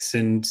Olympics,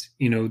 and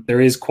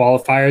there is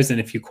qualifiers, and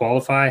if you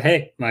qualify,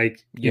 hey,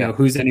 like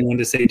who's anyone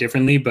to say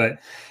differently? But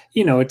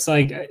it's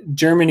like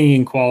Germany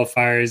in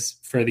qualifiers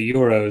for the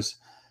Euros,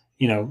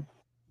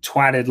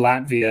 twatted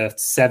Latvia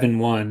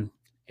 7-1.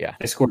 Yeah,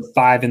 they scored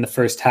 5 in the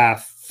first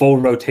half. Full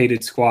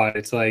rotated squad.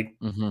 It's like,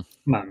 come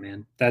on,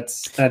 man.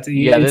 That's there's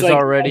like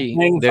already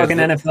playing a fucking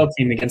NFL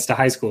team against a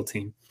high school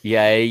team.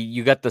 Yeah,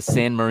 you got the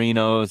San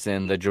Marinos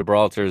and the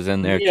Gibraltars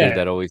in there too.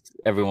 That always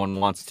everyone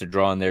wants to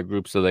draw in their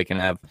group so they can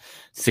have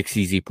 6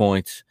 easy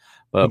points.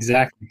 But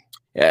exactly.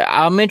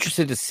 I'm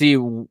interested to see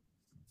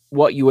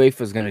what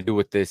UEFA is going to do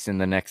with this in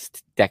the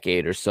next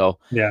decade or so.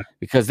 Yeah,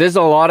 because there's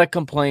a lot of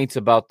complaints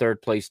about third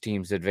place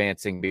teams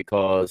advancing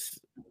because,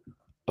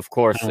 of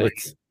course,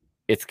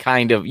 it's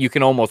kind of, you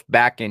can almost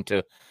back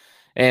into,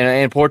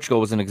 and Portugal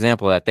was an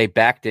example of that. They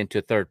backed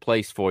into third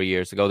place 4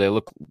 years ago. They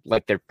look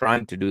like they're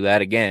trying to do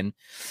that again.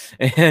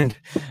 And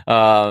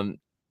a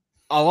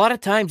lot of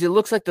times it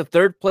looks like the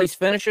third place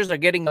finishers are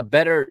getting a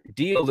better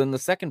deal than the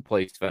second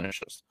place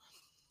finishers.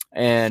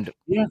 And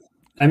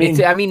I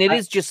mean, it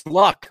is just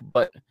luck,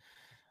 but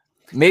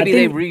maybe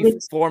they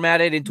reformat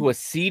it into a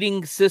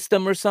seeding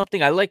system or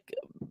something. I like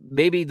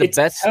maybe the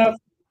best tough.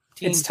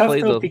 teams It's tough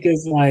play though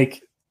because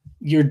like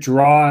your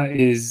draw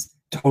is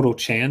total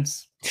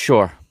chance.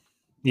 Sure.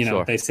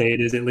 They say it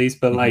is at least,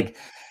 but like,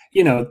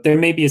 there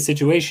may be a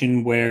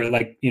situation where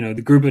like,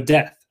 the group of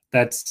death,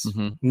 that's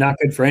not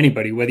good for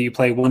anybody, whether you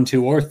play 1,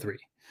 2, or 3.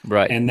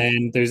 Right. And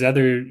then there's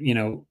other,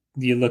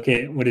 you look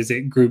at, what is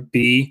it, Group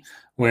B,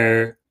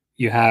 where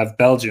you have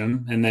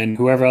Belgium, and then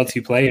whoever else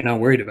you play, you're not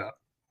worried about.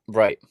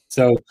 Right.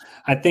 So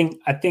I think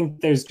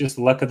there's just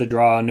luck of the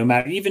draw, no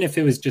matter, even if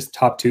it was just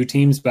top 2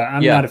 teams, but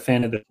I'm not a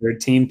fan of the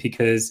third team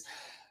because,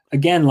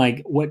 again,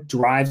 like what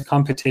drives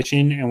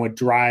competition and what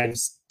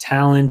drives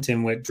talent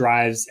and what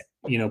drives,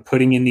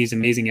 putting in these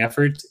amazing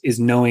efforts is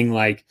knowing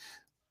like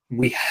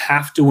we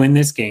have to win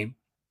this game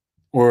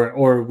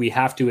or we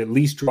have to at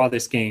least draw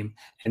this game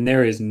and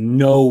there is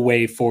no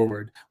way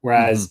forward.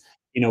 Whereas,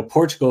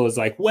 Portugal is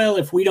like, well,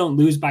 if we don't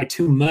lose by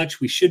too much,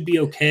 we should be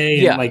okay.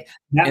 Yeah. And like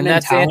that and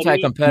mentality that's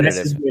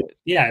anti-competitive.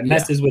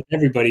 messes with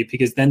everybody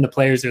because then the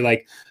players are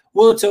like,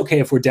 well, it's okay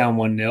if we're down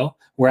 1-0.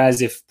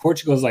 Whereas if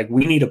Portugal's like,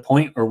 we need a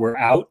point or we're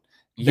out,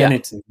 then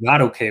it's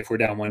not okay if we're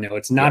down 1-0.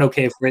 It's not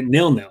okay if we're at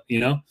 0-0,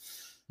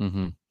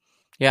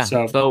 Yeah.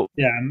 So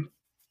yeah,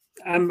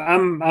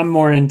 I'm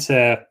more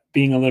into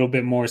being a little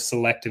bit more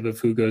selective of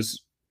who goes,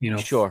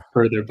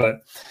 further.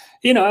 But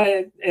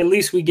at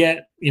least we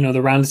get,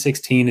 the round of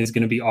 16 is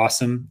going to be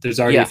awesome. There's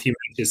already a few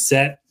matches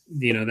set.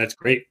 That's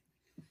great.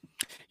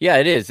 Yeah,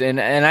 it is, and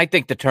I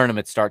think the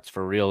tournament starts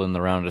for real in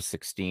the round of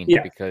 16.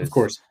 Yeah, because of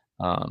course.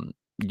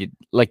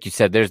 Like you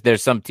said,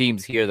 there's some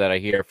teams here that I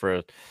hear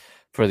for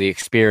the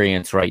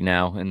experience right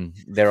now, and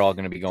they're all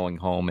going to be going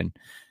home, and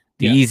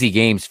the easy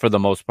games for the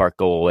most part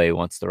go away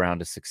once the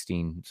round of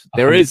 16.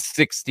 There is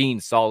 16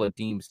 solid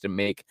teams to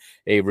make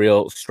a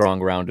real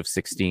strong round of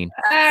 16.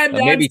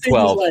 Maybe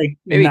 12, like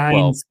maybe 9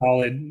 12.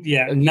 solid,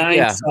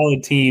 9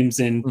 solid teams,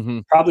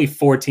 and probably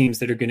 4 teams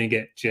that are going to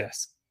get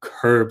just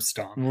curb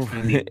stomped.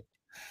 I mean,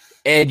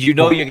 and you're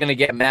going to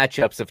get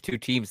matchups of 2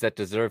 teams that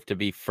deserve to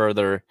go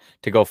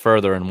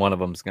further, and one of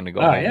them is going to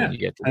go home when you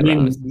get to the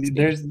round of 16.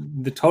 There's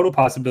the total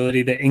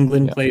possibility that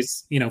England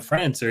plays,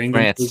 France, or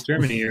England plays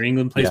Germany, or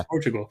England plays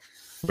Portugal.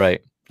 Right.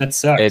 That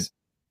sucks.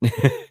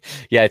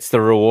 It's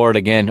the reward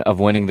again of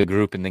winning the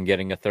group and then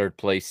getting a third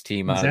place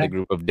team out of the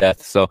group of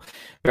death. So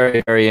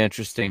very, very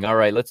interesting. All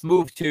right, let's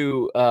move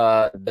to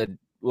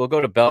we'll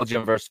go to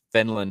Belgium versus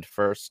Finland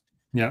first.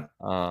 Yeah.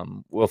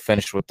 We'll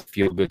finish with the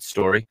feel good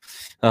story.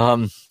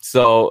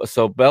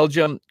 So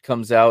Belgium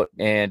comes out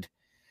and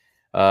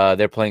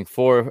they're playing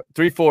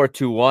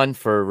 3-4-2-1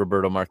 for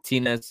Roberto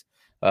Martinez.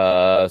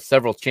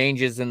 Several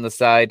changes in the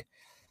side.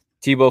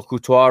 Thibaut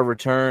Courtois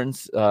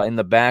returns in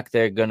the back.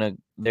 They're going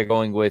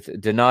with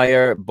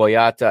Denayer,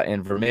 Boyata,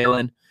 and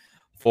Vermaelen.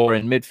 4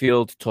 in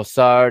midfield: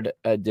 Trossard,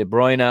 De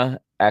Bruyne,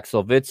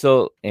 Axel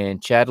Witsel, and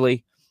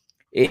Chadli.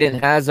 Eden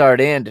Hazard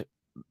and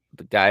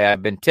the guy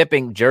I've been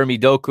tipping, Jeremy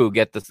Doku,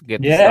 get the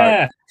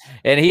start.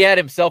 And he had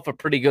himself a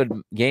pretty good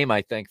game,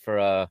 I think, for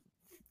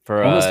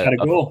almost got a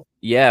goal.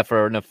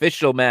 For an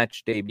official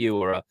match debut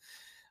or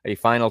a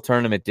final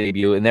tournament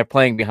debut, and they're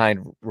playing behind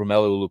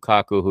Romelu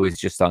Lukaku, who is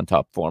just on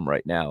top form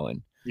right now.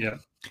 And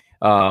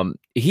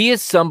he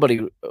is somebody,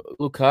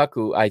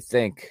 Lukaku, I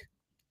think,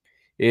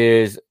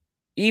 is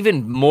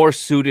even more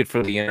suited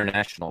for the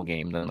international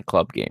game than the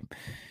club game.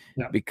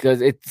 Because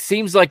it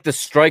seems like the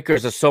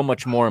strikers are so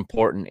much more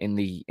important in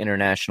the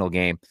international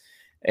game.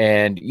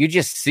 And you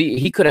just see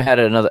he could have had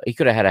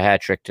a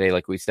hat trick today,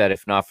 like we said,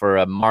 if not for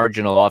a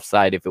marginal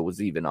offside, if it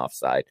was even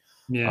offside.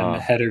 Yeah, and the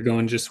header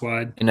going just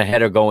wide. And the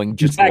header going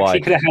just wide.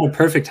 He could have had a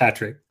perfect hat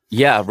trick.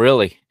 Yeah,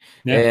 really.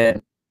 Yeah.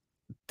 And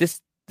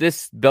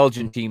this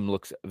Belgian team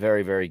looks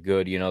very, very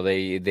good.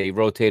 They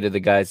rotated the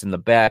guys in the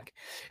back.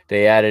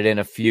 They added in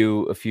a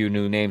few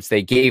new names.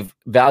 They gave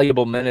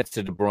valuable minutes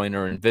to De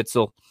Bruyne and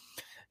Witsel.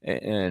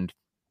 And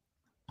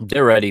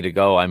they're ready to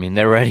go. I mean,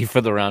 they're ready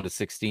for the round of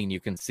 16. You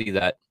can see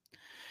that.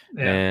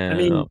 Yeah.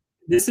 And,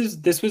 this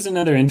was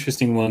another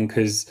interesting one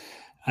because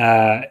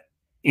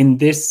in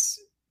this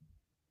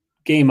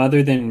game,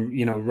 other than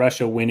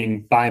Russia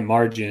winning by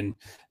margin,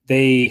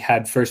 they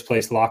had first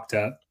place locked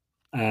up.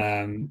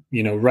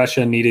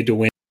 Russia needed to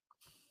win.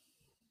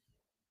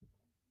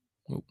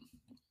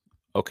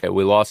 Okay,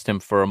 we lost him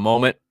for a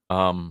moment.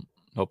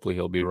 Hopefully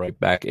he'll be right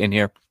back in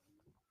here.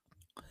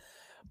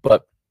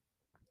 But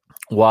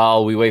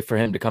while we wait for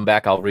him to come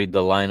back, I'll read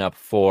the lineup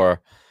for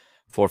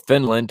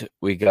Finland.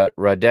 We got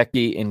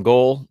Radecki in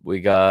goal. We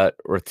got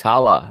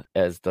Ratala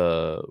as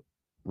the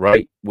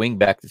right wing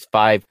back. This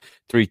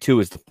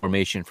 5-3-2 is the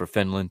formation for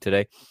Finland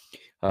today.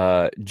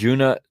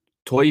 Juna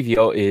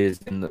Toivio is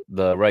in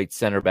the right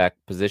center back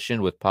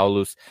position with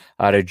Paulus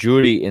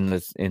Arajuri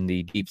in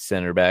the deep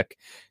center back.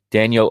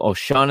 Daniel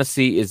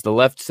O'Shaughnessy is the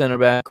left center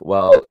back,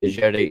 while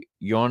Ejere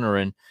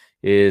Jornanen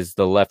is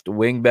the left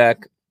wing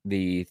back.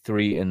 The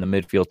 3 in the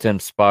midfield, Tim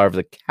Sparv,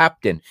 the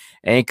captain,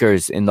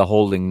 anchors in the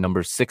holding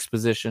number 6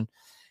 position,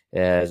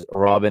 as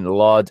Robin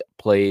Lod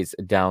plays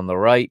down the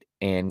right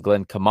and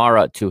Glenn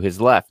Kamara to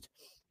his left.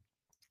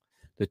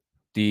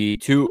 The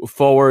 2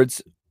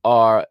 forwards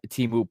are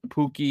Timu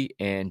Pukki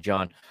and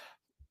John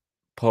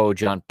Po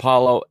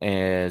Gianpaolo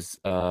as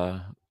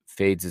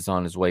Fades is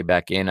on his way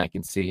back in. I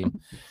can see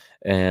him.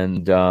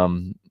 And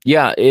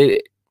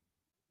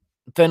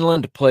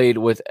Finland played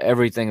with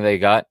everything they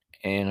got,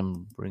 and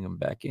I'm bringing them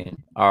back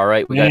in. All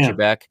right, we got you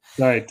back.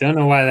 Sorry, don't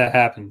know why that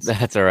happens.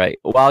 That's all right.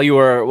 While you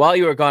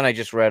were gone, I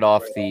just read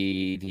off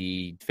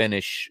the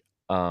Finnish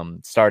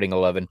starting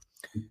 11.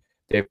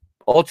 They're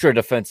ultra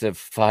defensive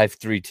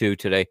 5-3-2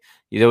 today.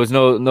 There was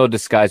no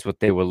disguise what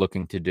they were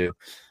looking to do.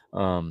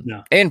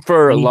 No. And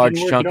for a large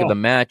chunk of the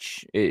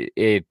match,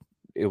 it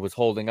was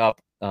holding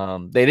up.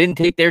 They didn't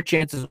take their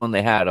chances when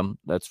they had them.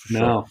 That's for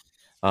sure.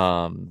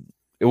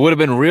 It would have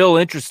been real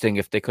interesting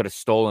if they could have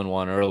stolen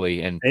one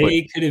early and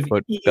they could have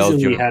easily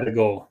Belgium, had a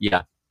goal.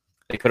 Yeah,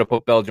 they could have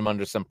put Belgium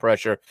under some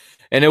pressure,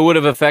 and it would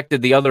have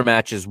affected the other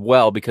match as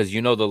well because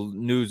the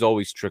news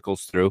always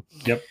trickles through.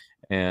 Yep.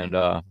 And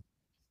I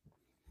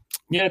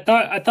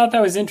thought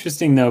that was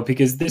interesting though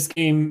because this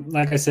game,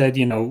 like I said,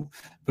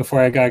 before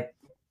I got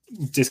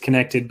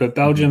disconnected, but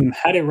Belgium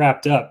had it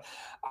wrapped up.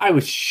 I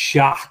was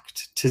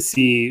shocked to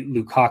see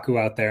Lukaku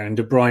out there and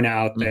De Bruyne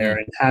out there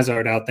and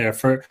Hazard out there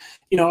for,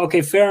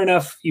 okay, fair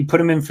enough. You put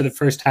them in for the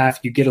first half,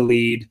 you get a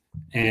lead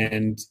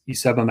and you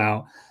sub them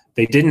out.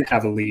 They didn't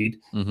have a lead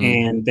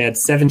and they had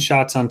 7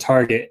 shots on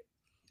target.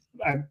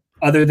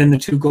 Other than the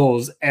 2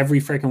 goals,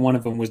 every freaking one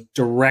of them was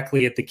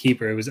directly at the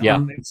keeper. It was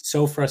it's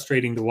so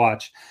frustrating to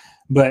watch.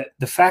 But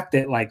the fact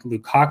that like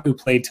Lukaku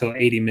played till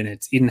 80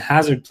 minutes, Eden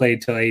Hazard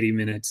played till 80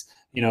 minutes,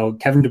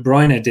 Kevin De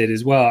Bruyne did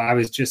as well. I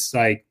was just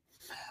like,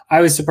 I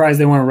was surprised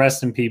they weren't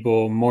resting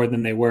people more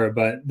than they were,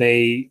 but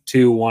they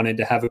too wanted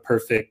to have a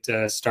perfect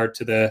start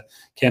to the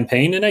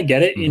campaign. And I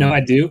get it, I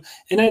do.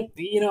 And I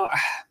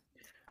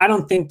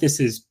don't think this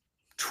is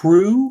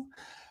true,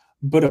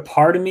 but a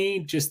part of me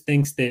just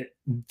thinks that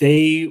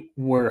they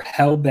were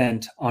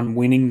hell-bent on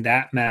winning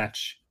that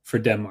match for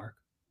Denmark.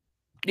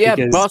 Yeah,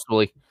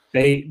 possibly.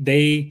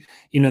 They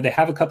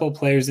have a couple of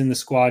players in the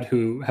squad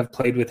who have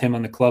played with him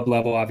on the club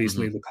level,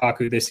 obviously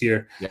Lukaku this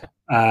year. Yeah.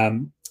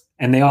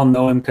 And they all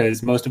know him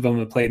because most of them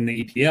have played in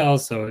the EPL.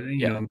 So,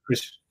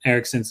 Chris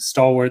Eriksen's a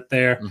stalwart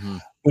there.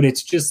 But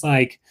it's just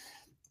like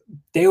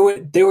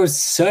there was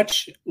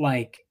such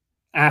like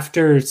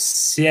after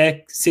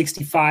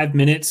 65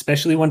 minutes,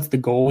 especially once the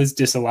goal was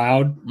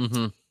disallowed,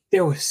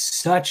 there was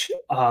such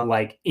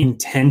like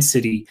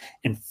intensity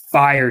and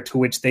fire to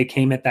which they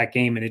came at that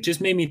game. And it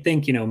just made me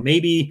think,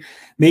 maybe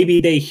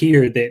they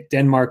hear that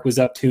Denmark was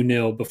up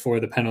 2-0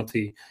 before the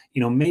penalty.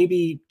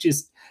 Maybe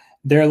just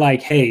they're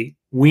like, hey,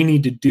 we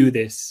need to do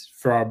this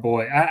for our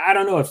boy. I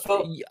don't know.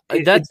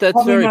 That's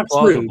very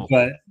plausible. True,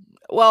 but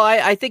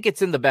I think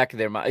it's in the back of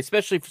their mind,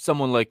 especially for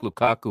someone like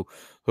Lukaku,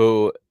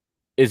 who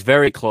is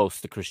very close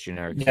to Christian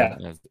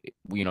Eriksen.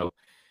 Yeah.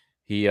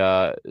 He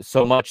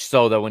so much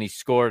so that when he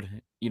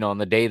scored, on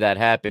the day that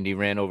happened, he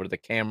ran over to the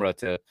camera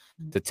to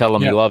tell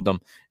him he loved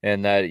him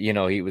and that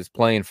he was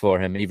playing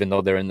for him, even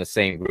though they're in the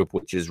same group,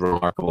 which is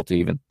remarkable to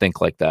even think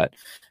like that,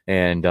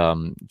 and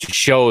just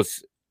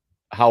shows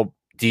how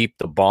deep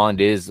the bond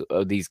is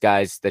of these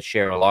guys that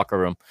share a locker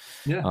room.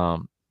 I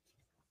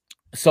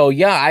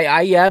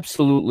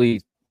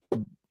absolutely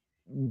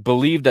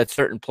believe that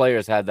certain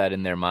players had that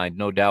in their mind,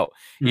 no doubt.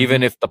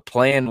 Even if the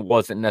plan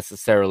wasn't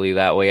necessarily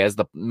that way, as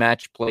the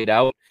match played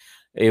out,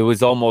 it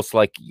was almost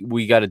like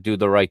we got to do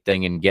the right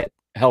thing and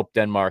help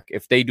Denmark.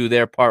 If they do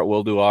their part,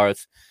 we'll do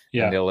ours,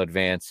 and they'll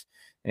advance.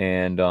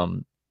 And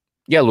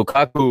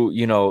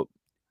Lukaku,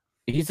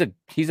 he's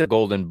a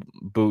golden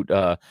boot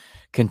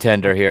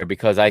contender here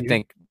because I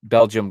think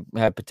Belgium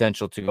had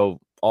potential to go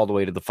all the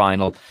way to the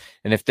final,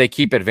 and if they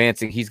keep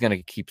advancing, he's going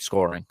to keep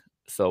scoring.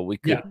 So we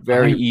could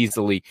very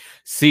easily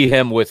see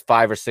him with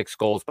 5 or 6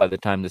 goals by the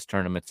time this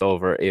tournament's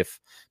over if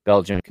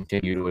Belgium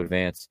continue to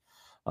advance.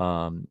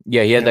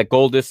 He had that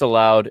goal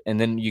disallowed, and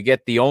then you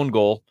get the own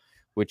goal,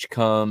 which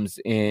comes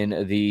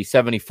in the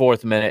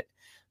 74th minute.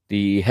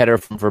 The header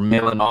from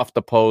Vermaelen off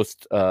the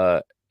post.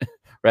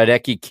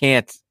 Radecki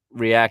can't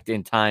react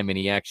in time, and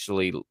he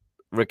actually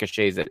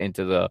ricochets it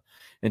into the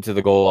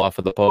goal off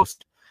of the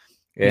post.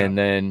 And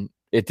then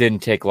it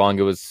didn't take long.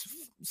 It was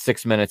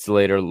 6 minutes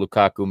later.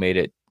 Lukaku made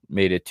it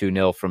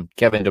 2-0 from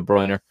Kevin De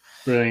Bruyne.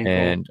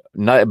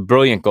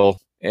 Brilliant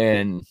goal,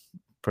 and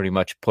pretty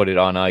much put it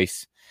on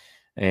ice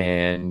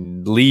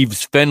and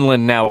leaves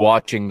Finland now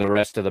watching the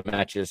rest of the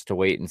matches to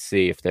wait and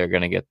see if they're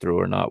going to get through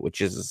or not,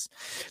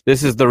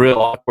 this is the real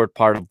awkward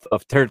part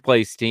of third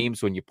place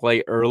teams when you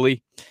play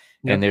early.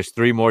 And there's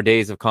 3 more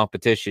days of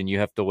competition. You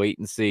have to wait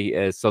and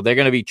see. So they're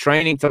going to be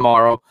training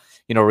tomorrow,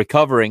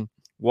 recovering,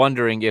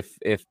 wondering if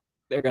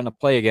they're going to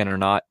play again or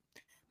not.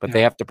 But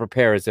they have to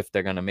prepare as if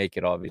they're going to make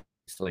it,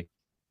 obviously,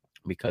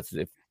 because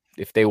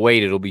if they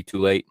wait, it'll be too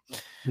late.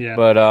 Yeah.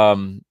 But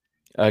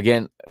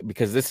again,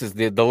 because this is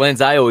the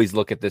lens I always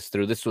look at this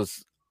through. This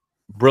was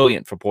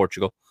brilliant for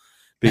Portugal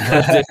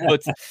because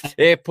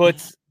it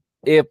puts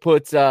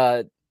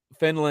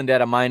Finland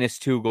at a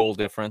 -2 goal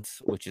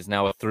difference, which is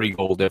now a 3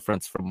 goal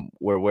difference from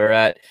where we're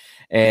at.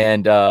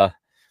 And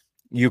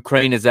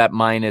Ukraine is at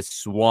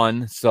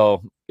 -1.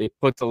 So it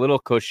puts a little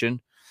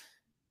cushion.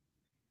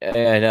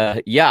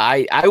 And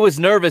yeah, I was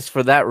nervous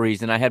for that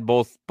reason. I had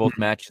both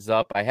matches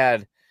up. I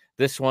had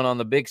this one on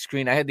the big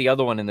screen. I had the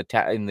other one in the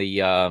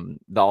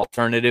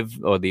alternative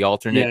or the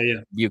alternate.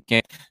 Yeah. You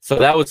can. So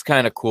that was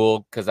kind of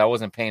cool because I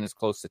wasn't paying as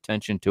close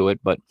attention to it,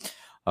 but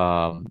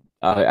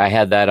I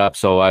had that up.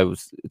 So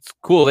it's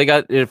cool. They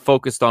got it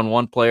focused on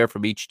one player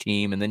from each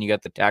team, and then you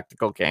got the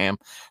tactical cam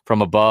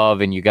from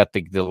above, and you got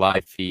the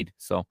live feed.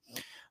 So,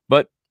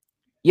 but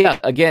yeah,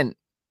 again,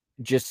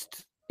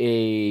 just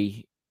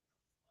a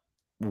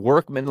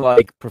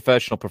workmanlike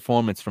professional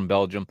performance from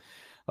Belgium.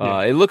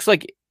 It looks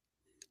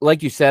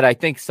like you said, I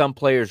think some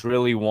players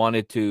really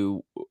wanted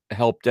to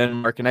help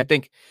Denmark. And I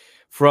think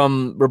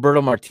from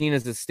Roberto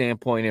Martinez's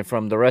standpoint and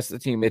from the rest of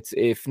the team, it's,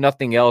 if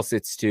nothing else,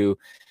 it's to,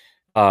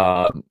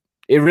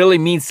 it really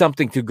means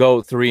something to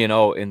go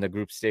 3-0 in the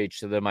group stage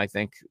to them. I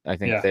think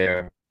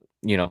they're,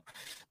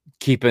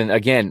 keeping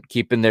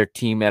their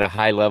team at a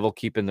high level,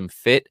 keeping them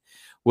fit.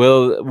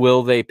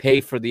 Will they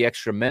pay for the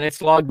extra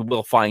minutes logged?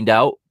 We'll find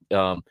out.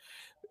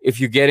 If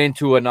you get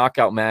into a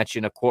knockout match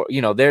in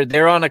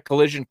they're on a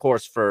collision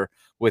course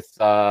with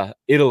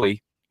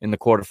Italy in the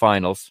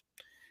quarterfinals,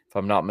 if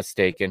I'm not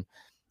mistaken.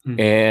 Mm-hmm.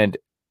 And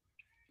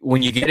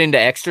when you get into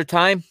extra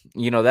time,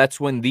 that's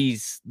when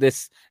this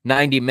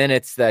 90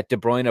 minutes that De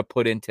Bruyne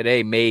put in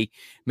today may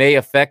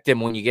affect him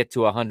when you get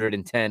to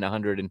 110,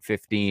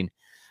 115,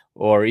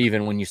 or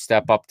even when you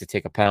step up to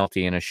take a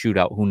penalty in a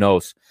shootout. Who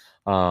knows?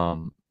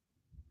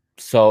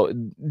 So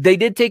they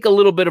did take a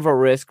little bit of a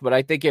risk, but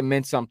I think it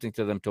meant something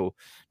to them to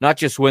not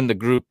just win the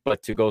group,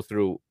 but to go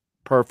through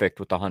perfect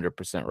with a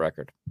 100%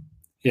 record.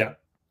 Yeah,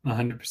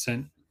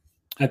 100%.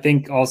 I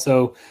think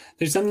also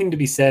there's something to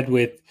be said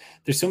with,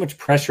 there's so much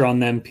pressure on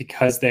them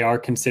because they are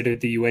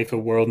considered the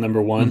UEFA world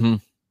number one. Mm-hmm.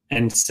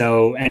 And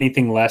so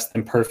anything less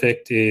than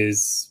perfect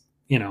is,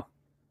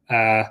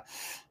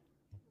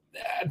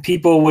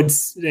 people would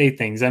say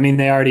things. I mean,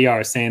 they already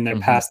are saying they're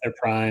past their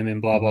prime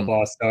and blah, blah,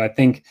 blah. So I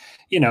think,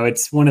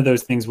 it's one of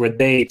those things where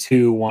they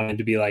too wanted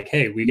to be like,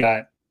 hey, we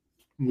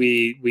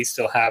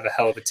still have a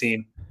hell of a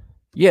team.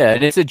 Yeah.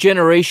 And it's a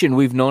generation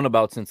we've known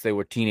about since they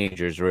were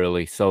teenagers,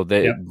 really. So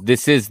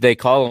they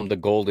call them the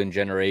golden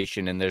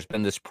generation. And there's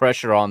been this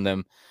pressure on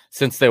them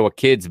since they were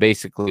kids,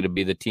 basically, to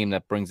be the team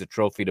that brings a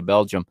trophy to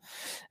Belgium.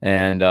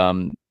 And,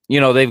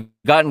 they've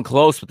gotten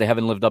close, but they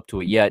haven't lived up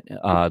to it yet.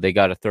 They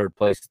got a third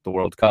place at the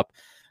World Cup.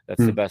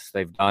 That's the best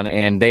they've done.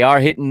 And they are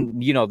hitting,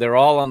 they're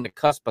all on the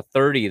cusp of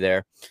 30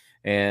 there.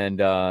 And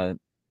there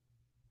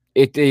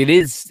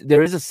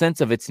is a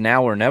sense of it's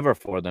now or never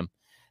for them.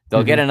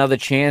 They'll get another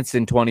chance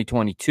in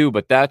 2022,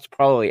 but that's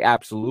probably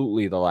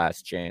absolutely the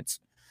last chance.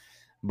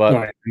 But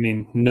right. I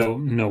mean,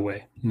 no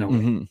way.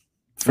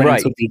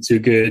 France will be too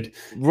good.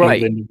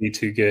 Right. England will be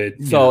too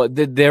good. So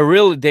they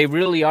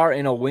really are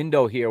in a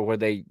window here where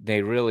they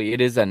really, it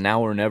is a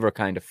now or never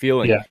kind of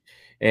feeling. Yeah.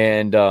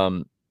 And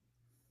I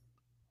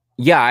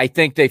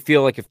think they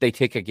feel like if they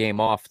take a game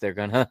off, they're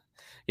gonna,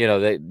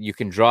 that you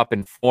can drop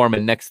in form,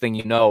 and next thing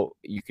you know,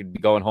 you could be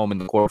going home in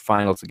the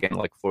quarterfinals again,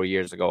 like 4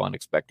 years ago,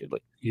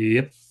 unexpectedly.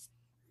 Yep.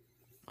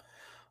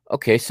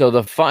 Okay, so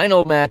the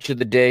final match of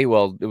the day,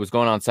 well, it was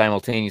going on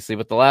simultaneously,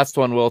 but the last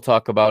one we'll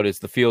talk about is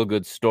the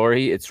feel-good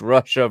story. It's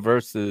Russia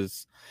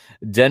versus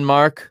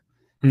Denmark.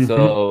 Mm-hmm.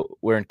 So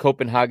we're in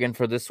Copenhagen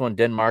for this one.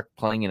 Denmark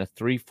playing in a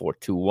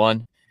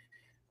 3-4-2-1.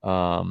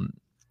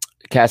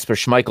 Kasper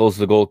Schmeichel's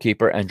the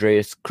goalkeeper.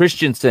 Andreas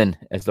Christensen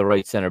as the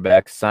right center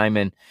back.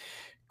 Simon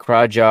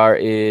Krajar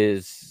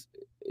is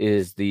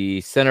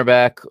the center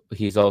back.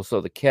 He's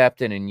also the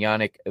captain, and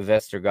Yannick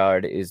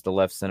Vestergaard is the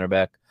left center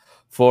back.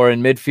 Four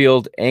in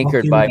midfield,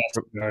 anchored by...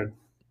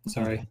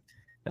 Sorry.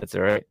 That's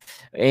all right.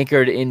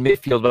 Anchored in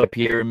midfield by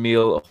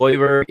Pierre-Emile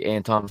Højbjerg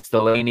and Thomas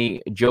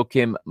Delaney.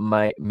 Joachim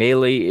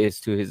Maley is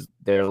to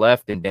their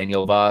left, and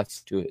Daniel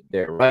Voss to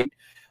their right.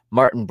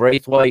 Martin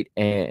Braithwaite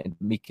and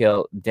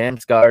Mikkel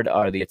Damsgaard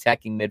are the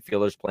attacking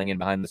midfielders playing in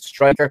behind the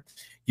striker,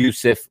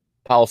 Yusuf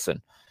Paulsen.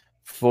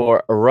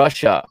 For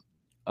Russia,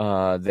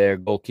 their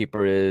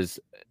goalkeeper is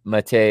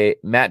Matvey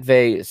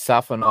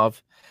Safonov.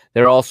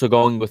 They're also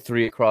going with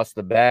three across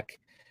the back.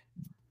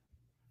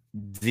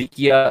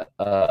 Zikia,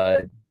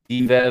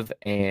 Divev,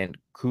 and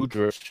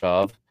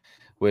Kudryashov,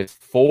 with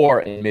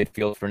four in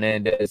midfield: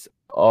 Fernandez,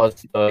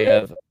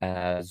 Ozdoyev,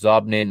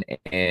 Zobnin,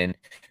 and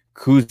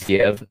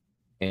Kuziev.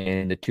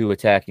 And the two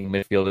attacking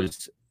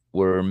midfielders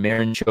were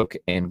Miranchuk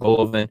and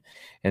Golovin,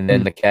 and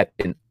then the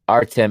captain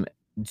Artem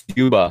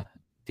Dzyuba,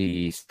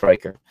 the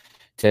striker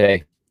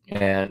today.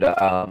 And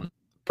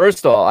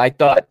first of all, I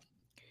thought,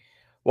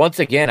 once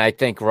again, I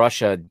think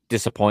Russia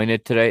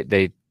disappointed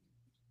today.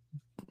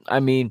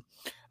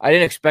 I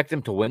didn't expect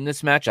them to win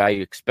this match. I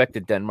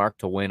expected Denmark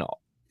to win,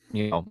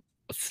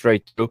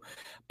 straight through.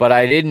 But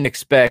I didn't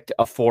expect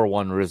a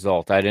 4-1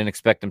 result. I didn't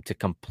expect them to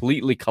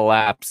completely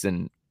collapse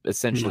and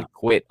essentially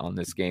quit on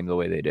this game the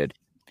way they did.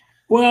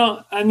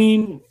 Well, I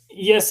mean,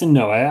 Yes and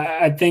no.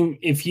 I think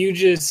if you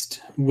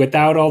just,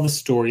 without all the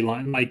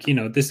storyline, like,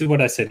 this is what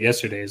I said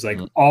yesterday, is like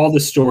all the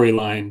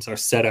storylines are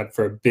set up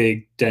for a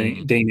big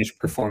Danish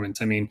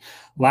performance. I mean,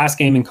 last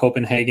game in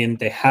Copenhagen,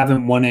 they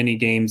haven't won any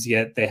games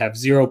yet. They have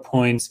 0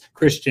 points.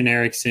 Christian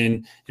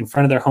Eriksen in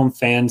front of their home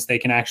fans, they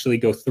can actually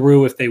go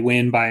through if they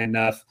win by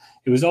enough.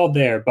 It was all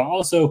there. But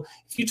also,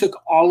 if you took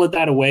all of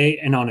that away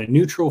and on a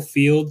neutral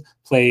field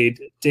played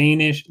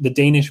the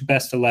Danish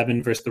best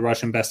 11 versus the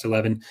Russian best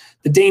 11,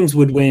 the Danes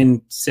would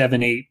win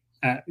 7-8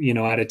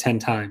 out of 10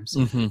 times.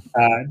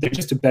 They're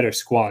just a better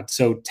squad.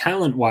 So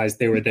talent-wise,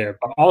 they were there.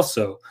 But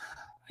also,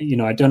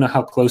 I don't know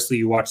how closely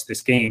you watched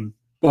this game,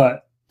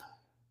 but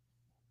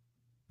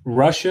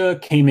Russia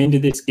came into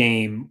this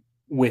game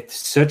with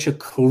such a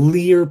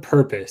clear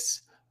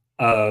purpose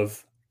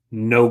of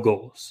no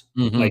goals.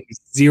 Like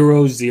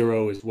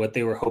 0-0 is what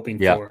they were hoping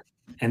for.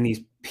 And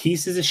these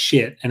pieces of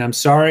shit, and I'm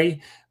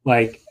sorry,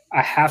 like,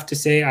 I have to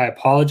say, I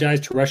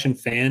apologize to Russian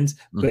fans,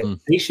 but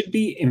they should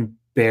be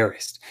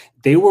embarrassed.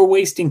 They were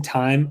wasting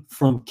time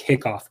from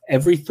kickoff.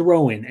 Every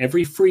throw-in,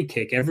 every free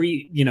kick,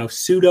 every,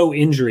 pseudo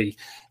injury.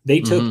 They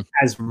took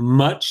as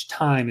much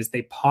time as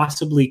they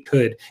possibly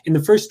could. In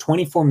the first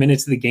 24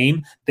 minutes of the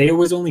game, there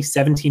was only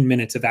 17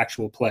 minutes of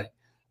actual play.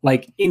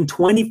 Like, in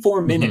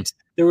 24 minutes,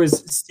 there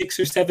was 6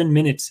 or 7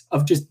 minutes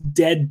of just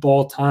dead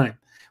ball time,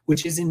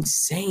 which is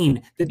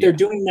insane that they're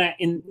doing that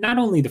in not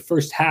only the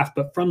first half,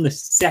 but from the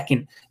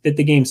second that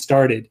the game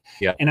started.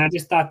 And I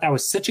just thought that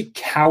was such a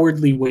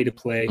cowardly way to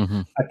play.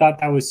 I thought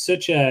that was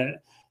such a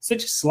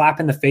slap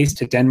in the face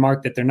to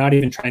Denmark that they're not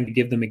even trying to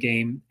give them a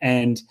game.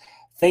 And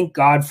thank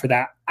God for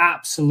that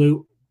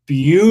absolute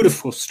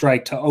beautiful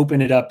strike to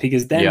open it up,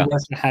 because then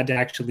Russia had to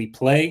actually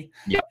play.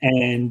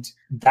 And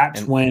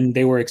that's when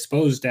they were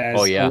exposed as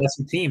a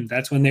lesser team.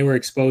 That's when they were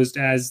exposed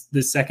as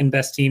the second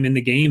best team in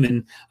the game.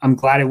 And I'm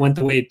glad it went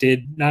the way it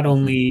did, not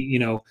only,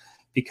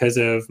 because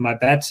of my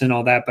bets and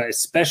all that, but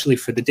especially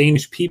for the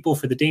Danish people,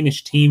 for the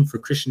Danish team, for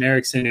Christian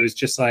Eriksen. It was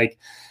just like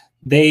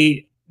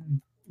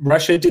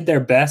Russia did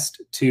their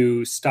best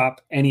to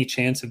stop any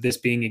chance of this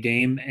being a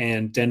game,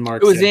 and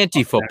Denmark. It was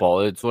anti-football.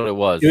 It's what it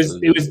was.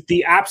 It was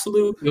the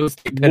absolute worst,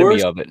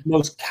 of it.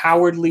 Most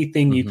cowardly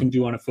thing you can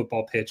do on a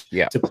football pitch.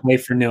 To play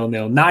for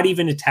 0-0, not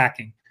even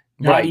attacking.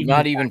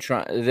 Not even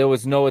trying. There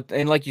was no,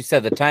 and like you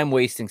said, the time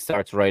wasting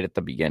starts right at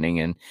the beginning,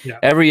 and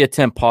every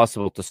attempt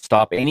possible to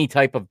stop any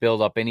type of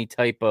build up, any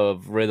type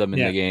of rhythm in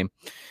the game.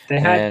 They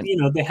had,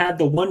 they had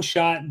the one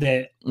shot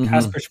that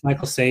Kasper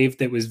Schmeichel saved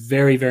that was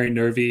very, very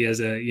nervy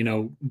as a,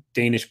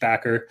 Danish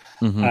backer.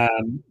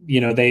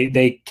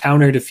 They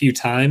countered a few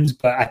times,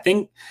 but I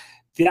think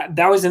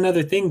that was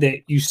another thing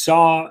that you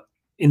saw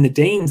in the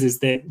Danes, is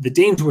that the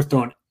Danes were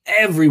throwing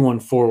everyone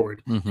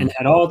forward and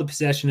had all the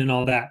possession and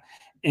all that.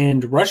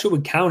 And Russia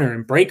would counter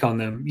and break on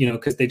them,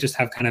 because they just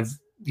have kind of,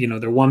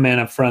 their one man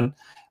up front.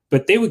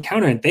 But they would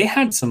counter, and they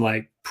had some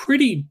like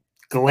pretty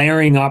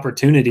glaring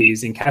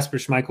opportunities. And Kasper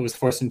Schmeichel was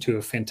forced into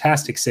a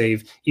fantastic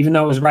save, even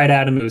though it was right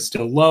at him. It was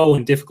still low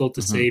and difficult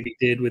to save. He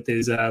did with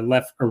his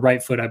left or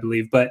right foot, I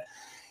believe. But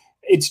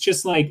it's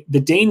just like the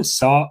Danes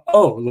saw,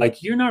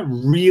 like, you're not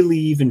really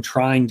even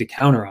trying to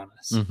counter on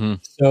us.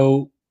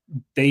 So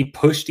they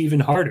pushed even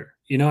harder.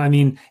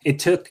 It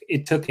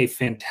took a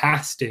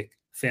fantastic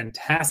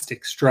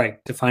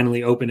strike to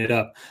finally open it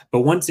up.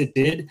 But once it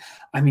did,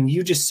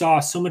 you just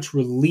saw so much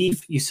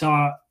relief. You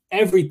saw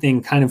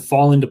everything kind of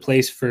fall into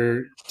place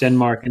for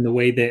Denmark in the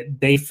way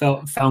that they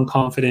found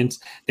confidence.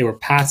 They were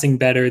passing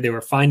better. They were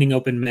finding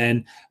open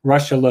men.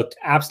 Russia looked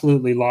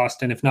absolutely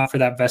lost. And if not for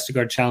that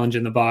Vestergaard challenge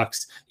in the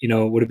box, it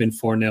would have been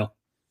 4-0.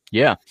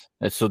 Yeah.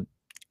 So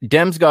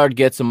Demsgaard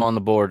gets him on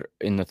the board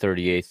in the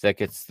 38th. That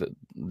gets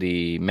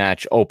the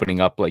match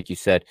opening up, like you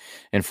said,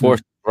 and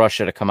forced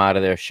Russia to come out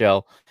of their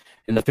shell.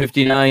 In the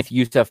 59th,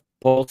 Yusuf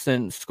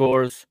Poulsen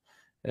scores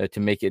to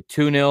make it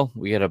 2-0.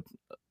 We had a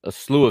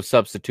slew of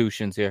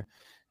substitutions here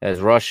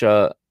as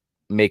Russia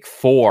make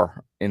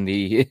 4 in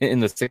the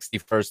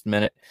 61st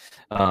minute.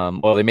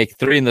 They make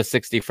 3 in the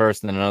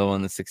 61st and then another one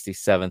in the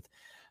 67th.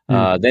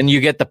 Then you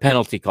get the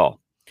penalty call,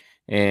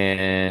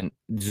 and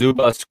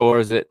Zuba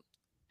scores it.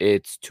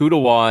 It's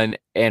 2-1,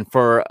 and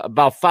for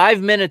about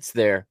 5 minutes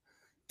there,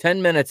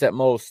 10 minutes at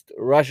most,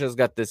 Russia's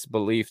got this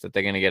belief that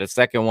they're going to get a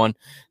second one.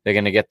 They're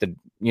going to get the,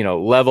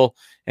 level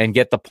and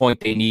get the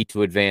point they need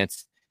to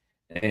advance.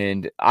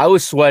 And I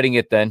was sweating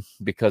it then,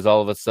 because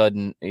all of a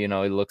sudden, it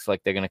looks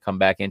like they're going to come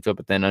back into it.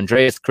 But then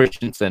Andreas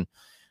Christensen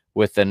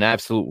with an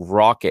absolute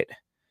rocket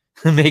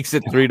makes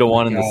it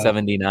 3-1 in the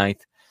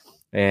 79th.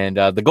 And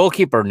the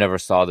goalkeeper never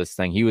saw this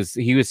thing. He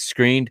was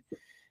screened,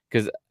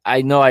 because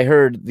I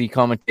heard the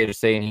commentator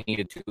saying he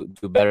needed to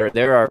do better.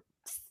 There are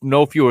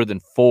no fewer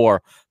than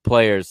 4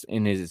 players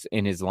in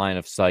his line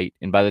of sight,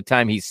 and by the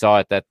time he saw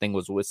it, that thing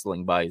was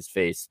whistling by his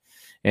face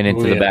and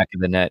into the back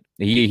of the net.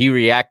 He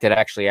reacted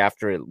actually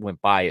after it went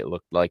by. It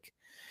looked like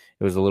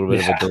it was a little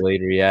bit of a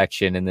delayed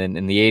reaction, and then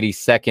in the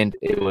 82nd,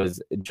 it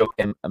was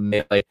Joachim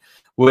Mele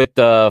with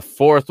the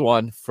 4th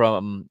one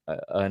from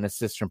an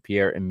assist from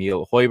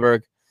Pierre-Emile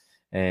Højbjerg,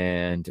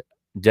 and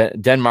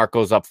Denmark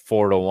goes up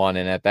 4-1,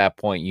 and at that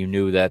point, you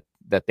knew that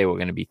they were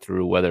going to be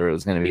through, whether it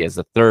was going to be as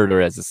a third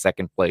or as a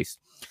second place.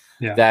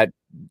 Yeah. That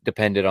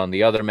depended on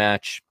the other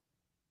match.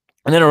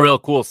 And then a real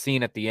cool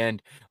scene at the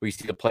end where you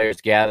see the players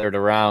gathered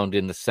around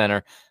in the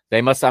center.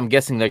 I'm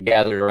guessing they're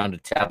gathered around a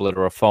tablet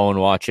or a phone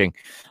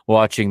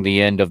watching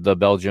the end of the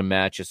Belgium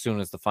match. As soon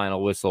as the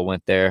final whistle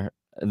went there,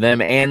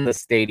 them and the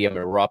stadium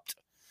erupt.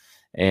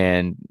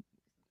 And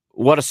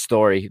what a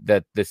story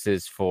that this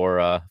is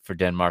for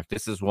Denmark.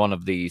 This is one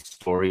of the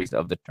stories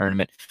of the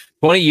tournament.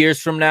 20 years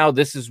from now,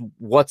 this is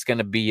what's going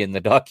to be in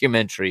the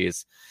documentary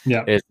is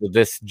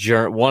this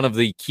one of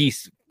the key,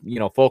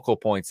 focal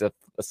points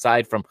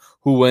aside from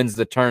who wins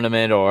the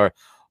tournament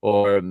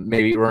or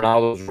maybe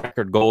Ronaldo's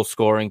record goal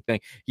scoring thing.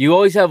 You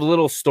always have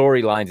little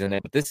storylines in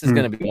it, but this is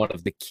going to be one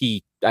of the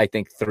key, I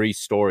think, 3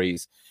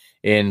 stories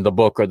in the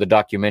book or the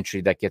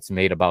documentary that gets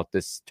made about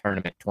this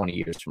tournament 20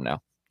 years from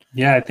now.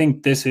 Yeah, I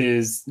think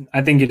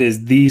it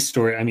is the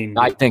story. I mean,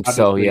 I think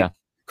so, yeah.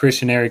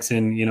 Christian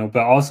Eriksen,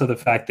 but also the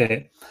fact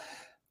that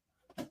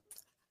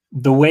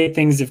the way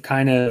things have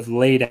kind of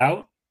laid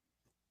out,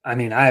 I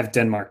mean, I have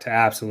Denmark to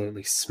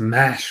absolutely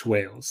smash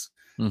Wales.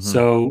 Mm-hmm.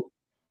 So,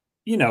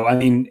 I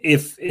mean,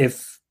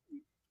 if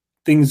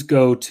things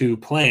go to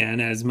plan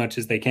as much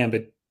as they can,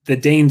 but the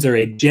Danes are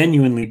a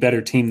genuinely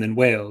better team than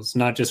Wales,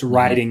 not just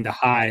riding the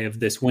high of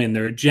this win.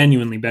 They're a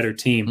genuinely better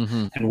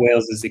team, and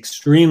Wales is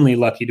extremely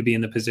lucky to be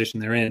in the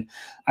position they're in.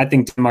 I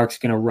think Denmark's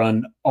going to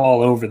run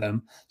all over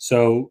them.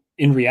 So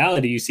in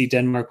reality, you see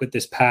Denmark with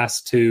this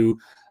pass to,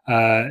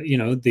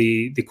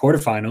 the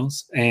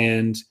quarterfinals,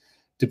 and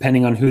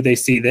depending on who they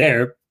see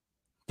there,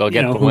 they'll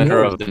get the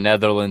winner of the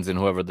Netherlands and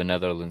whoever the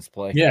Netherlands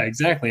play. Yeah,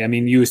 exactly. I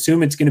mean, you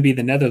assume it's going to be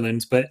the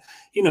Netherlands, but,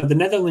 the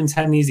Netherlands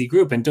had an easy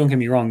group. And don't get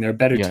me wrong, they're a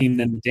better team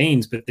than the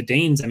Danes. But the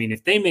Danes, I mean,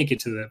 if they make it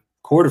to the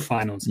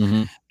quarterfinals,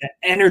 the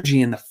energy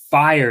and the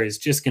fire is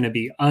just going to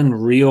be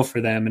unreal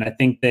for them. And I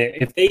think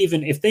that if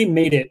they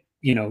made it,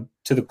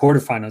 to the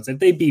quarterfinals, if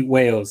they beat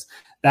Wales,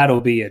 that'll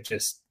be a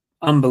just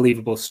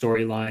unbelievable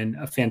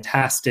storyline, a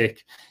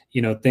fantastic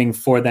thing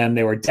for them.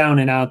 They were down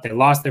and out. They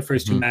lost their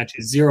first 2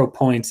 matches, 0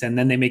 points, and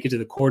then they make it to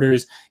the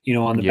quarters,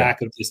 on the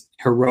back of just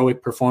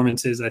heroic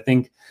performances. I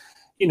think,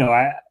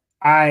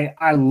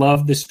 I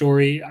love the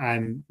story.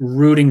 I'm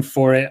rooting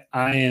for it.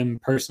 I am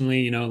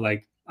personally,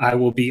 I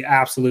will be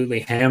absolutely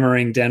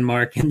hammering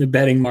Denmark in the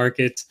betting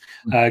market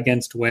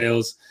against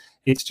Wales.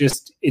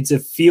 It's a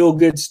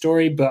feel-good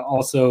story, but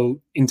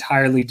also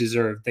entirely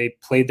deserved. They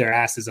played their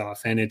asses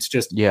off, and it's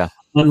just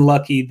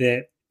unlucky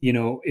that,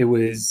 it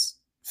was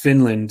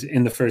Finland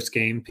in the first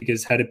game,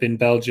 because had it been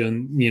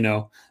Belgium,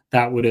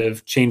 that would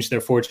have changed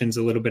their fortunes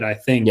a little bit, I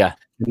think. Yeah.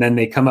 And then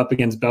they come up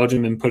against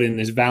Belgium and put in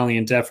this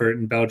valiant effort,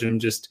 and Belgium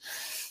just,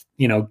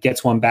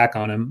 gets one back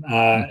on them.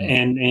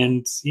 And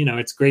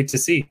it's great to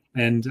see.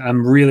 And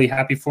I'm really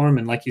happy for him.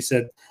 And like you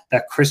said,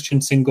 that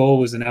Christensen goal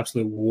was an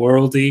absolute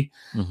worldie.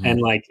 And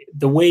like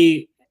the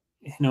way,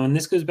 and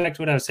this goes back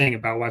to what I was saying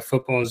about why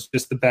football is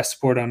just the best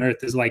sport on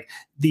earth, is like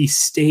the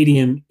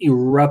stadium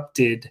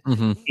erupted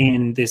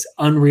in this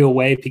unreal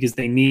way because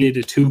they needed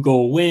a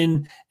 2-goal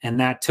win, and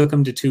that took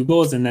them to 2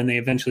 goals. And then they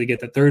eventually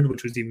get the third,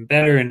 which was even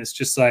better. And it's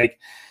just like,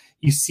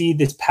 you see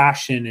this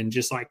passion and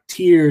just like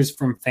tears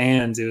from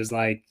fans. It was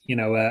like,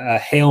 a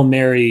Hail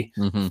Mary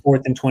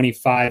 4th and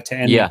 25 to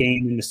end the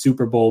game in the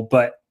Super Bowl,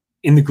 but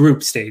in the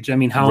group stage. I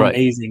mean, how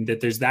amazing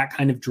that there's that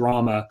kind of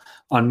drama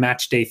on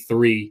match day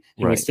 3,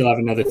 and we still have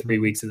another 3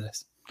 weeks of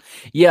this.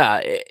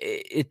 Yeah,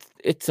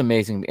 it's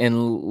amazing.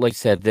 And like I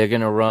said, they're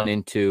going to run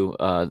into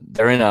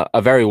they're in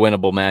a very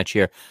winnable match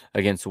here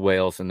against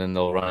Wales, and then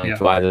they'll run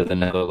into either the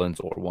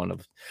Netherlands or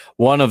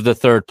one of the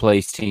third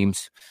place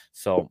teams.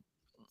 So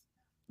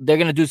they're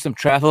going to do some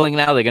traveling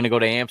now. They're going to go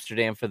to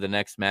Amsterdam for the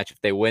next match.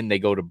 If they win, they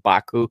go to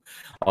Baku,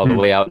 all the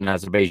way out in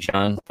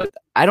Azerbaijan. But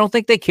I don't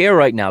think they care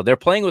right now. They're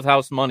playing with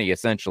house money,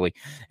 essentially.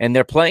 And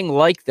they're playing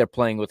like they're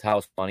playing with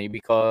house money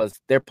because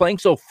they're playing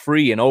so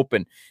free and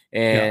open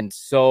and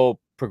so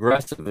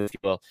progressive, if you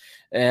will.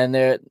 And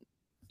they're,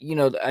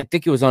 I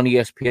think it was on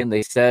ESPN,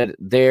 they said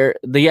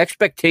the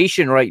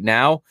expectation right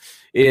now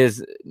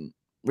is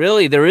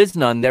really there is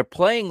none. They're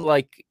playing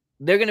like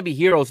they're going to be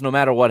heroes no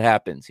matter what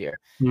happens here.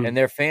 And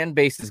their fan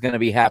base is going to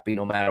be happy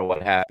no matter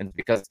what happens,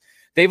 because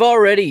they've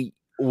already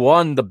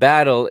won the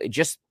battle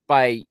just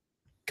by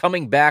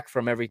coming back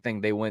from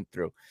everything they went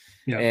through.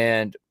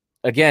 And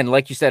again,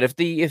 like you said, if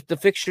the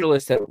fixture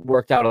list had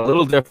worked out a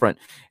little different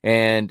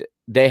and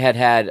they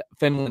had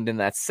Finland in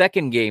that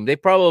second game, they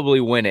probably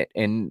win it.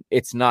 And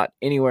it's not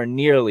anywhere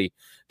nearly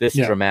this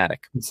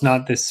dramatic. It's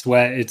not this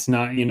sweat. It's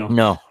not,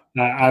 no.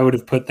 I would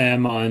have put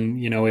them on,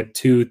 a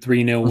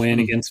 2-3-0 win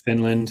against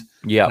Finland.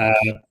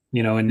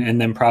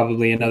 And then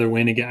probably another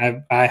win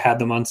again. I had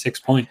them on 6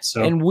 points.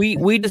 So, and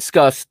we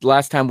discussed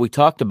last time we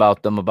talked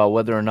about them, about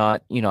whether or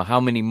not, how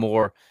many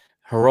more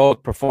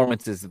heroic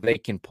performances they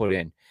can put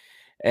in.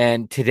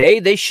 And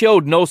today they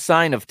showed no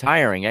sign of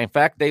tiring. In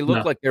fact, they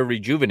look like they're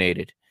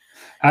rejuvenated.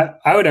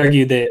 I would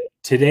argue that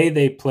today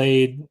they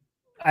played.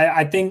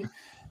 I think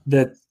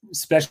that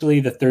especially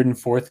the third and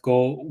fourth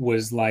goal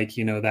was like,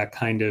 that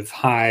kind of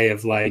high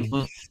of like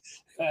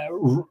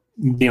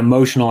the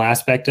emotional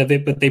aspect of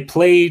it, but they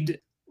played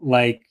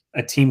like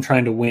a team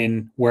trying to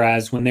win.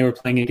 Whereas when they were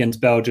playing against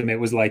Belgium, it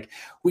was like,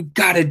 we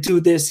got to do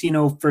this,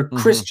 for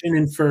Christian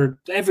and for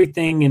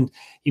everything. And,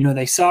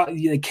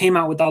 they came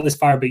out with all this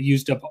fire, but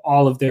used up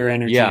all of their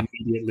energy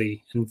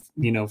immediately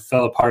and,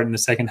 fell apart in the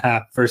second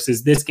half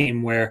versus this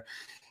game where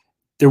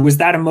there was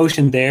that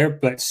emotion there,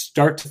 but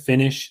start to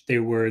finish, they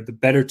were the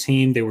better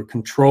team. They were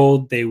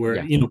controlled. They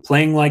were,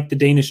 playing like the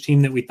Danish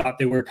team that we thought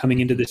they were coming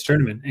into this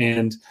tournament.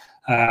 And,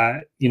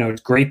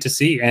 it's great to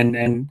see.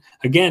 And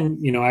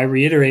again, I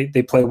reiterate,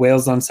 they play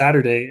Wales on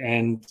Saturday,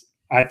 and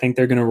I think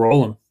they're going to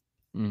roll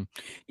them.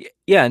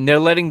 Yeah, and they're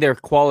letting their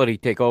quality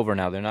take over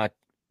now. They're not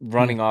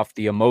running off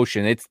the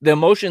emotion. It's the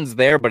emotion's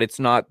there, but it's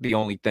not the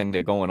only thing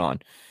they're going on.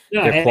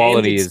 Their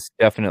quality is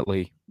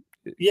definitely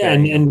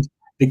and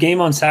the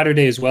game on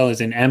Saturday as well is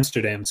in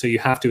Amsterdam, so you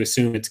have to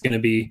assume it's going to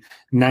be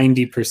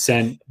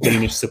 90%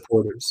 Danish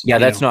supporters. Yeah,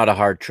 that's not a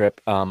hard trip.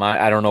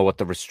 I don't know what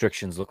the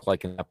restrictions look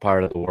like in that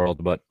part of the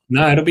world, but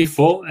no, it'll be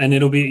full, and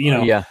it'll be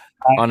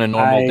on a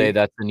normal day,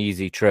 that's an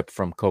easy trip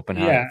from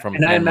Copenhagen. Yeah, from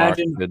and Denmark.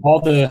 I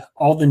imagine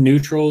all the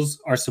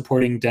neutrals are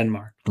supporting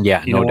Denmark.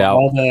 Yeah, no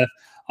doubt.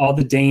 All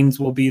the Danes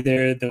will be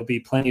there. There'll be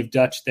plenty of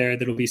Dutch there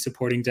that'll be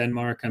supporting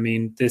Denmark. I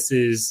mean, this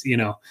is,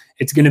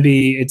 it's going to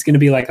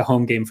be like a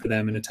home game for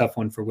them and a tough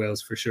one for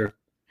Wales for sure.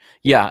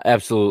 Yeah,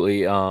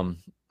 absolutely.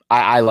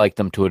 I like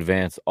them to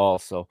advance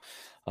also.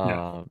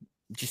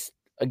 Just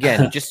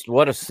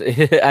what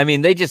I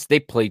mean, they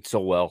played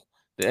so well.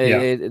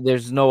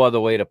 There's no other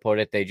way to put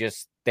it.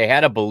 They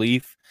had a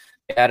belief.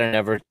 They had a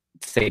never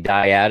say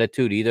die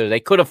attitude either. They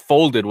could have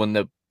folded when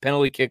the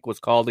penalty kick was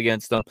called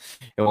against them.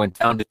 It went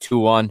down to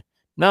 2-1.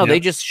 No, they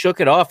just shook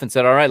it off and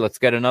said, all right, let's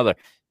get another.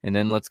 And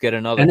then let's get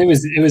another. And it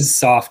was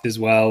soft as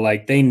well.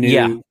 Like they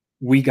knew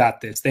we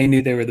got this. They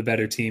knew they were the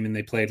better team and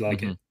they played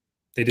like it.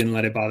 They didn't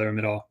let it bother them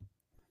at all.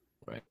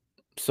 Right.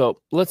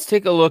 So let's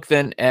take a look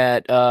then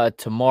at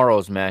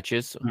tomorrow's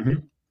matches.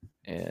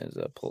 As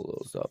I pull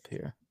those up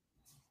here.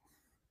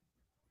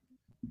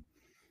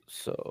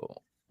 So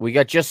we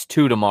got just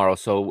 2 tomorrow.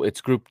 So it's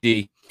Group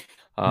D.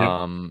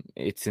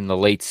 It's in the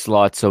late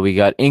slot. So we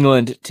got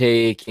England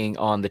taking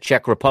on the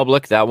Czech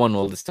Republic. That one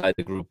will decide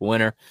the group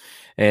winner.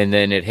 And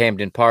then at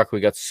Hampden Park,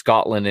 we got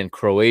Scotland and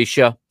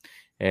Croatia.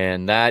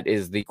 And that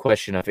is the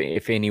question of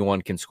if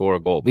anyone can score a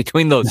goal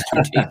between those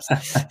two teams.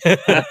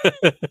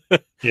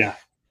 Yeah.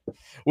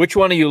 Which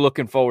one are you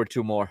looking forward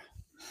to more?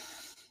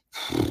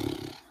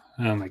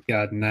 Oh my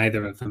God,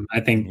 neither of them.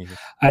 I think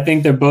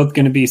they're both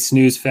going to be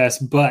snooze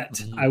fest,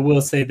 but I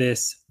will say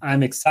this.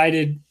 I'm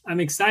excited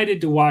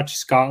to watch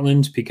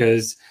Scotland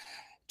because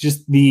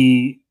just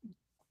the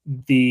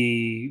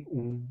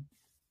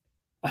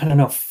I don't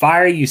know,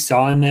 fire you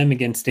saw in them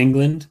against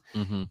England.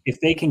 If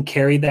they can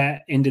carry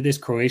that into this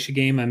Croatia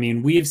game, I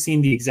mean, we have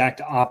seen the exact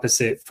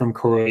opposite from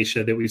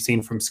Croatia that we've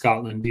seen from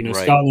Scotland.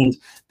 Scotland,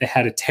 they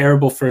had a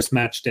terrible first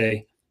match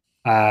day.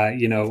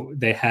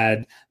 They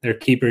had their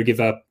keeper give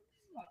up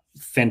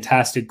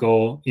fantastic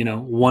goal,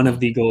 one of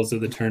the goals of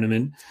the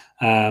tournament.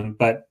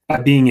 But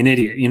by being an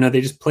idiot,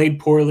 they just played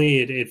poorly.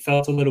 It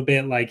felt a little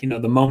bit like, the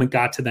moment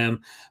got to them.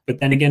 But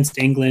then against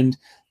England,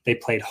 they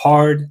played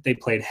hard. They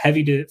played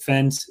heavy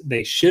defense.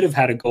 They should have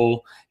had a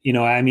goal.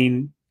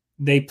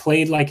 They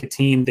played like a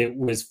team that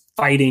was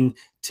fighting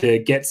to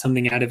get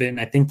something out of it. And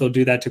I think they'll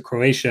do that to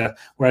Croatia.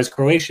 Whereas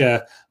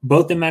Croatia,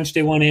 both in match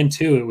day 1 and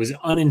 2, it was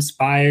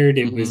uninspired.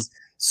 It was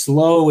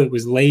slow. It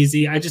was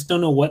lazy. I just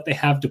don't know what they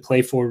have to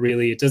play for,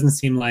 really. It doesn't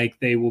seem like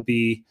they will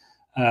be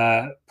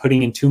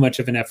putting in too much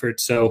of an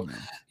effort. So,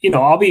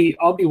 I'll be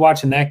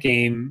watching that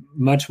game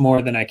much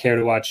more than I care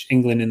to watch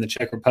England and the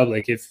Czech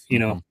Republic. If,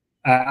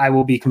 I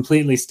will be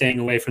completely staying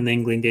away from the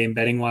England game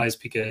betting wise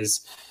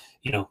because,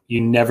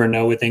 you never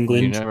know with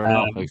England. You never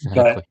know.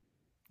 Exactly.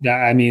 But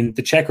I mean,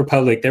 the Czech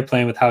Republic, they're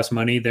playing with house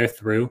money. They're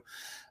through.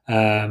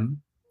 And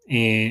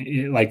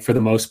like for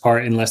the most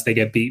part, unless they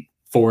get beat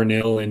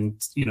 4-0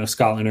 and,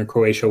 Scotland or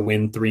Croatia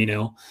win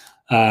 3-0.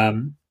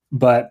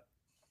 But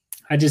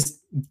I just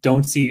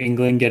don't see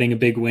England getting a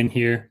big win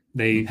here.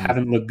 They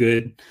haven't looked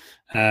good.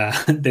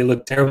 They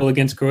look terrible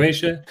against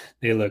Croatia.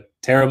 They look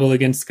terrible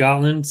against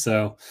Scotland.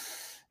 So,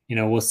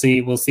 we'll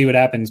see what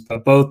happens.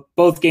 But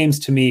both games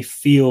to me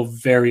feel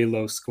very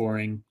low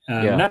scoring.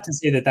 Not to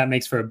say that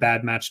makes for a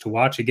bad match to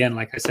watch. Again,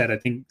 like I said, I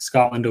think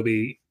Scotland will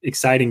be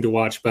exciting to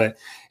watch. But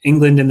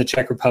England and the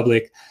Czech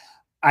Republic,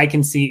 I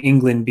can see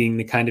England being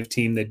the kind of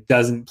team that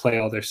doesn't play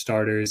all their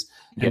starters,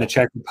 and the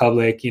Czech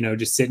Republic,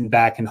 just sitting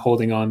back and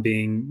holding on,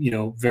 being,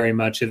 very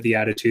much of the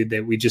attitude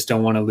that we just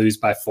don't want to lose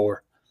by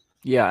 4.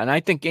 Yeah, and I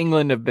think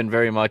England have been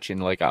very much in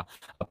like a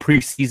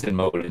preseason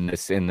mode in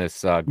this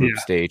group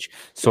stage,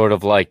 sort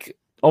of like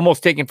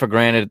almost taken for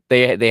granted.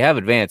 They have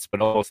advanced,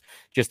 but almost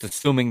just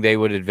assuming they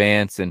would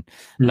advance and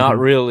not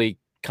really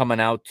coming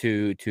out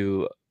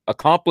to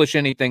accomplish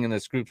anything in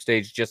this group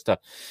stage, just to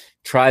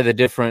try the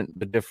different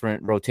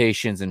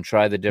rotations and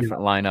try the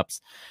different lineups.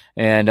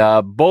 And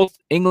both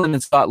England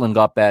and Scotland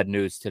got bad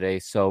news today.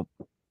 So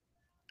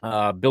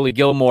Billy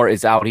Gilmore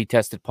is out. He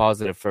tested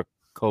positive for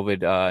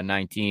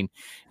COVID-19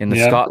 in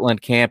the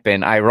Scotland camp.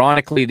 And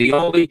ironically, the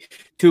only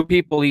two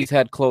people he's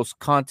had close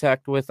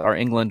contact with are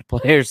England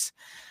players.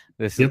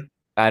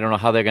 I don't know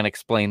how they're going to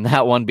explain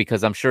that one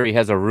because I'm sure he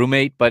has a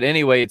roommate. But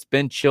anyway, it's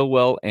Ben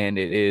Chilwell and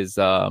it is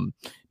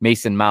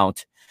Mason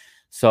Mount.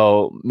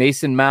 So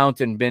Mason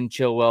Mount and Ben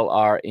Chilwell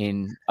are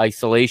in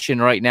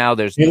isolation right now.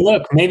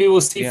 Look, maybe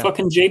we'll see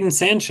fucking Jadon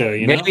Sancho.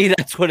 Maybe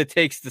that's what it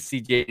takes to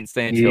see Jadon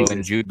Sancho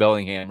and Jude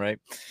Bellingham, right?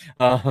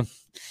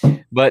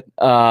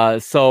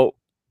 So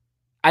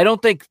I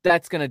don't think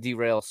that's going to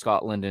derail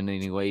Scotland in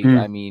any way.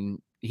 I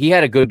mean, he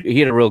had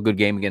a real good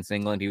game against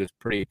England. He was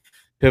pretty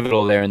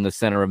pivotal there in the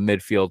center of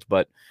midfield.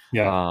 But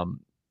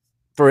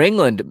for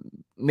England,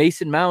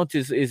 Mason Mount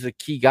is a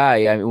key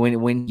guy. I mean,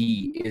 when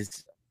he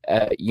is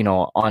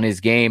on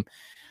his game.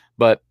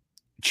 But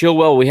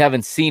Chilwell, we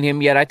haven't seen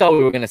him yet. I thought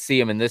we were going to see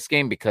him in this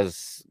game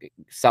because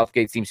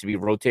Southgate seems to be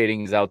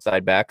rotating his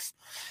outside backs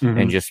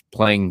and just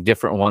playing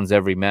different ones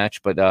every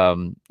match. But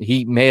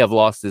he may have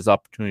lost his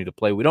opportunity to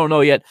play. We don't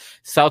know yet.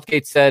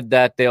 Southgate said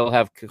that they'll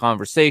have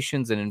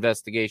conversations and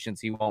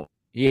investigations.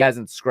 He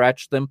hasn't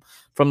scratched them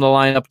from the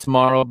lineup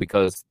tomorrow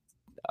because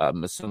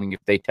I'm assuming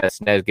if they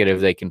test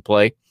negative, they can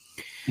play.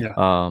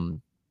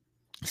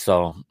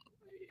 So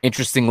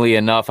interestingly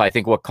enough, I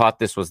think what caught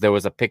this was there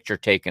was a picture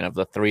taken of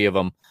the three of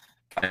them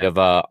kind of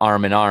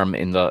arm in arm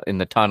in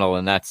the tunnel,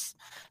 and that's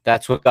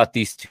what got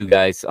these two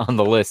guys on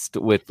the list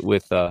with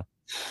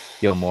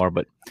Gilmore.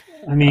 But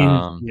I mean,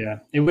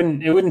 it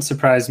wouldn't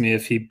surprise me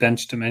if he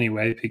benched him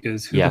anyway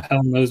because who the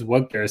hell knows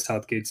what Gareth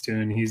Southgate's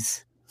doing? He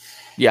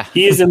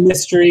is a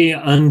mystery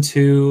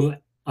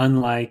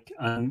unlike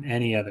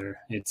any other.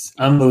 It's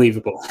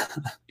unbelievable.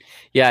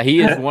 Yeah,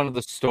 he is one of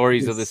the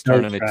stories of this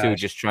tournament too,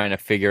 just trying to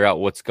figure out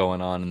what's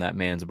going on in that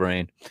man's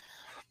brain.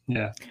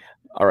 Yeah.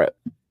 All right.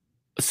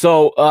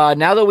 So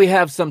now that we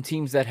have some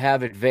teams that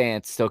have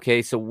advanced,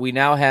 okay, so we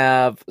now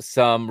have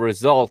some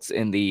results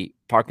in the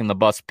Parking the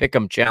Bus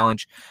Pick'em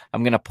Challenge.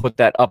 I'm going to put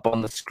that up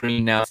on the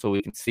screen now so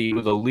we can see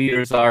who the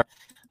leaders are.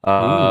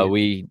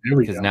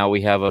 Because now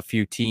we have a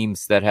few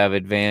teams that have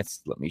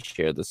advanced. Let me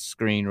share the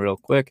screen real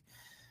quick.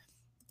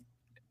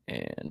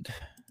 And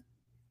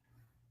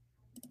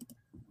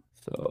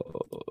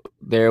so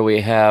there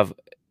we have,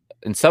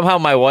 and somehow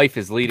my wife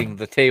is leading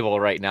the table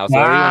right now, so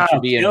everyone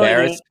should be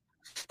embarrassed.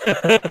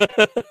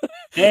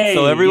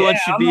 So everyone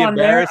should be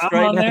embarrassed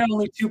right now. There,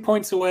 only 2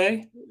 points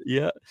away.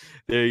 Yeah,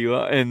 there you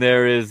are, and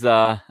there is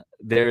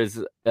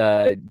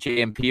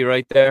JMP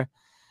right there.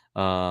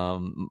 A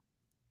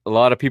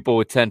lot of people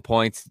with 10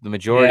 points. The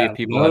majority of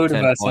people have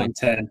 10 points.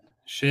 10.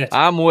 Shit,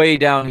 I'm way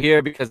down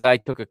here because I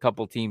took a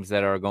couple teams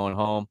that are going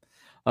home.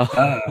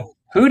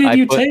 Who did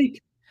you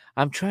take?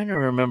 I'm trying to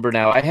remember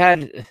now. I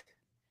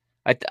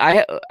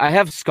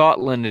have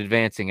Scotland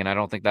advancing, and I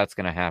don't think that's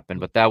going to happen,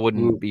 but that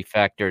wouldn't be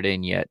factored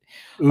in yet.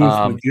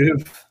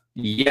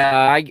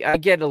 Yeah, I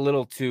get a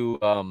little too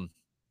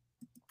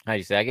how do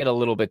you say? I get a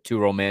little bit too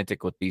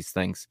romantic with these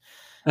things,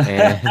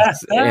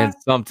 and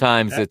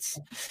sometimes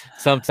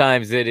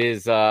it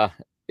is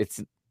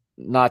it's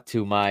not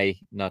to my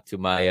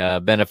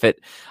benefit.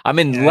 I'm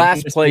in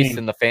last place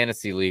in the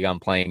fantasy league I'm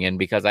playing in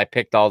because I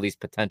picked all these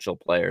potential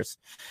players.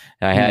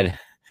 I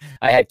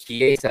had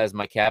Chiesa as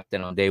my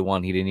captain on day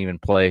one. He didn't even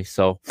play,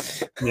 so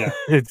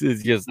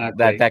it's just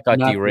that got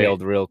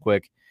derailed real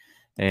quick.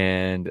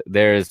 And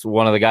there's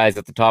one of the guys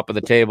at the top of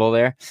the table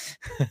there.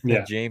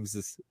 James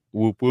is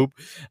whoop whoop.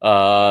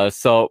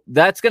 So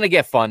that's gonna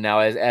get fun now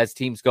as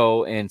teams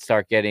go and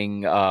start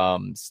getting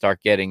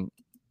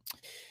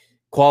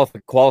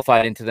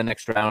qualified into the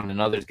next round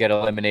and others get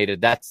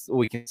eliminated.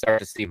 We can start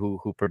to see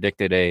who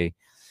predicted a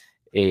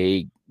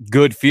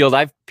good field.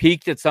 I've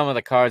peeked at some of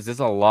the cards. There's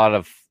a lot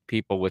of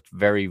people with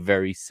very,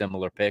 very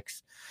similar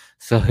picks.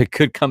 So it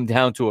could come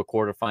down to a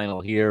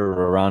quarterfinal here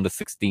or around a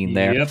 16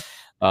 there. Yep.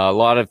 A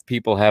lot of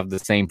people have the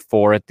same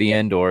 4 at the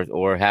end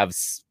or have,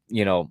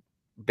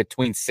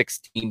 between 6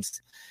 teams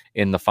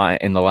in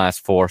the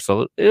last 4.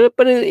 So,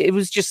 but it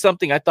was just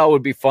something I thought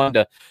would be fun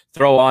to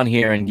throw on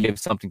here and give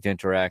something to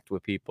interact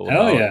with people.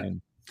 Hell yeah.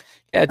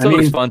 It's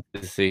always fun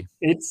to see.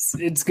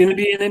 It's going to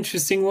be an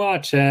interesting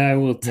watch. I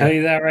will tell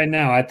you that right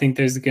now. I think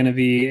there's going to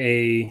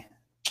be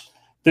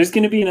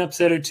an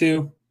upset or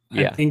two.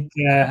 Yeah.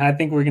 I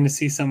think we're going to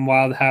see something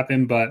wild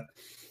happen, but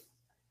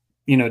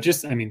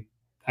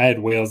I had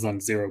Wales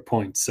on 0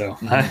 points, so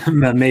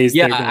I'm amazed.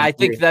 Yeah, I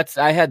think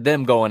I had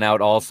them going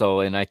out also,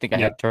 and I think I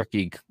had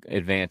Turkey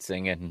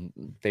advancing, and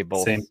they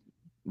both did.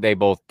 The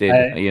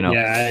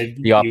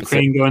opposite.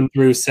 Ukraine going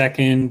through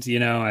second.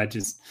 I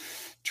just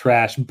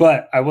trash.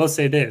 But I will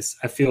say this: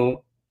 I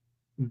feel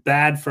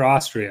bad for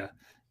Austria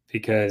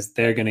because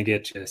they're going to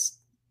get just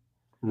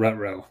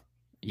rut-row.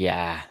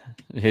 Yeah,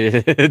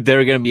 they're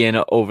going to be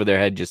in over their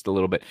head just a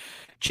little bit.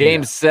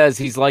 James says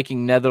he's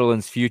liking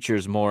Netherlands'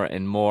 futures more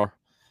and more.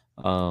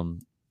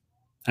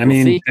 They're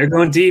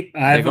going deep.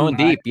 They're going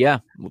deep. Yeah,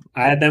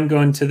 I had them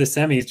going to the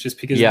semis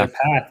just because of their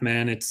path,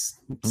 man. It's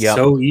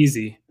so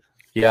easy.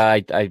 Yeah,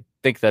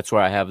 think that's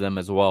where I have them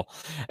as well.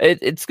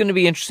 It's going to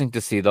be interesting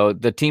to see, though.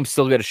 The teams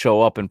still got to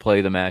show up and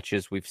play the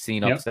matches. We've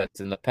seen upsets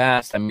in the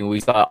past. I mean, we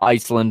saw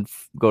Iceland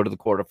go to the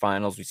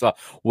quarterfinals. We saw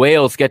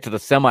Wales get to the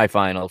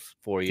semifinals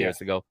 4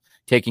 years ago,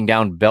 taking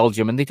down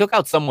Belgium. And they took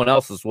out someone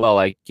else as well.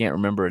 I can't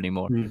remember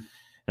anymore. And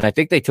I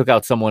think they took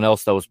out someone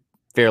else that was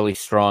fairly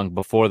strong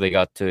before they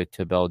got to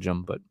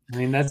Belgium. But I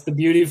mean, that's the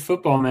beauty of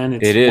football, man.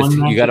 It is.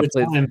 You got to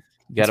play.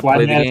 You got to play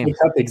the game. The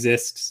cup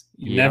exists.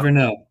 You never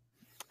know.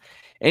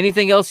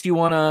 Anything else you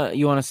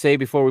wanna say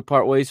before we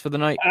part ways for the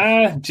night?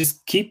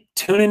 Just keep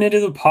tuning into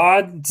the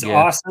pod. It's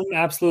awesome.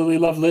 Absolutely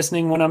love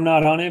listening when I'm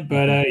not on it.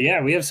 But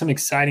we have some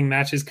exciting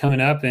matches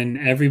coming up, and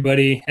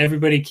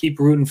everybody keep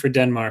rooting for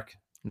Denmark.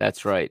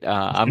 That's right.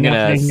 I'm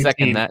gonna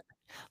second that.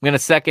 I'm gonna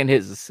second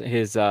his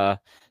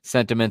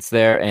sentiments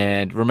there,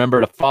 and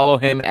remember to follow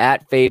him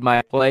at Fade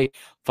My Play.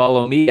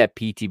 Follow me at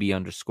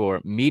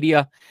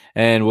PTB_media,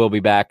 and we'll be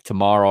back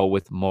tomorrow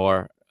with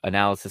more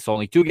analysis.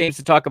 Only 2 games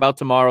to talk about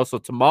tomorrow. So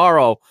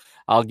tomorrow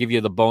I'll give you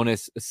the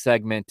bonus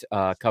segment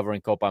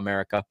covering Copa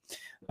America.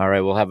 All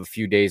right, we'll have a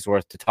few days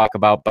worth to talk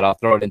about, but I'll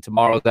throw it in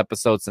tomorrow's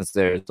episode since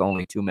there's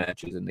only 2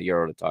 matches in the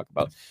Euro to talk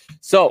about.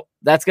 So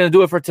that's going to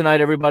do it for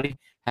tonight, everybody.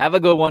 Have a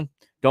good one.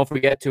 Don't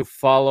forget to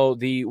follow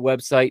the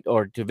website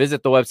or to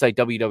visit the website,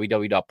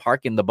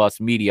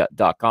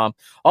 www.parkinthebusmedia.com.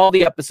 All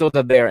the episodes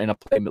are there in a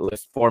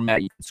playlist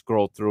format. You can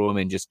scroll through them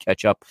and just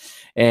catch up,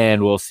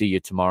 and we'll see you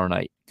tomorrow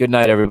night. Good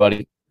night,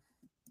 everybody.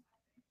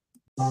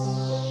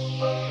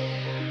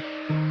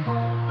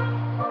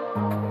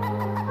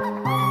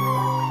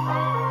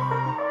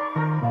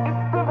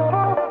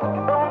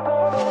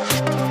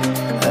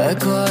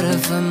 Agora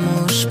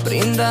vamos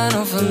brindar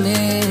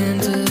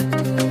novamente.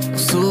 O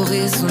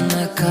sorriso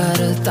na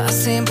cara tá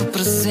sempre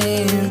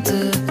presente.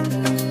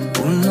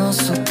 O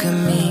nosso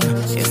caminho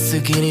é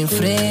seguir em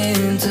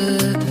frente.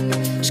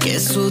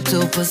 Esquece o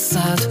teu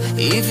passado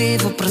e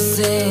vive o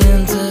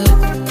presente.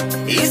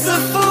 E se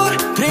for,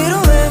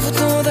 primeiro levo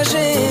toda a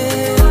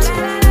gente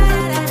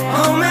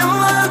ao meu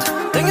lado,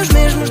 tenho os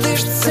mesmos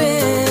desde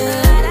sempre.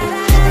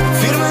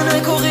 Firme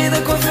na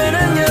corrida, com fé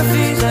na minha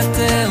vida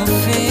até o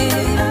fim.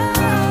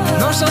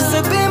 Nós só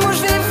sabemos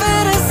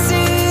viver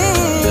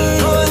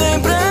assim. Olhem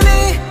para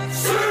mim,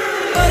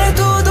 para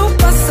tudo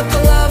passa a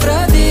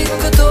palavra. Digo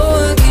que estou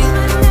aqui,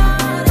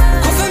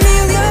 com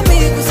família e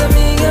amigos à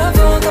minha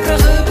volta para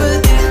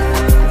repetir.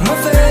 Uma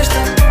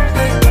festa,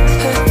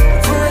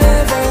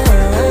 forever.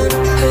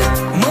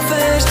 Uma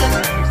festa,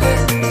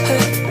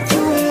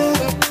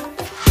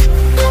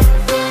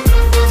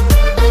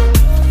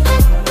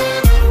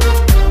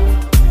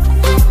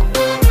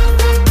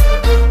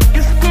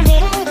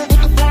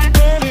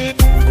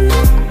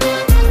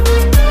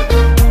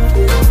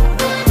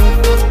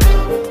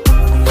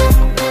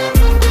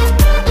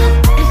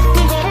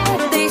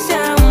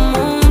 deixa o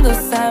mundo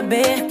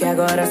saber que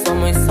agora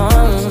somos só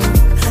um.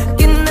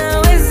 Que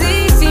não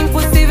existe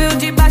impossível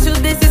debaixo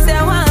desse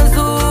céu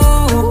azul.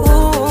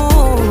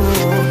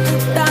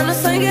 Tá no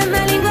sangue,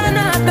 na língua,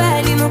 na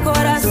pele, no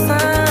coração.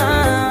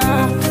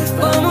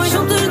 Vamos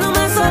juntos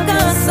numa só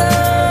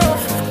canção.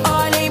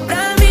 Olhem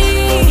pra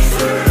mim,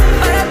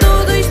 para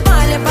tudo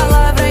espalhe a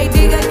palavra e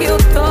diga que eu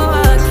tô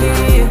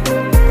aqui,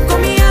 com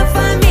minha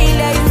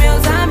família e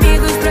meus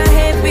amigos pra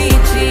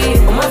repetir.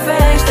 Uma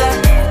festa,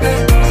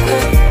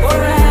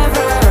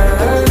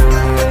 forever.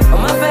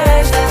 Uma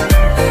festa,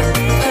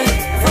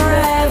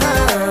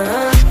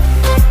 forever.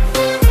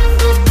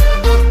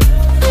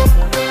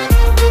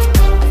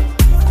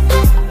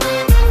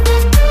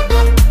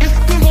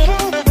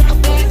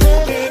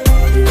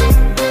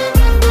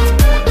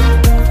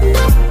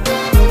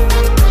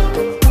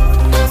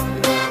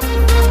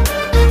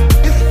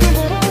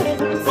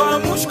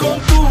 Vamos com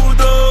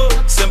tudo,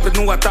 sempre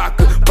no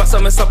ataque.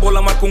 Passa-me essa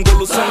bola, marca um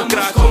golo, só no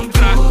crack.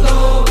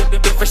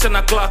 Tem festa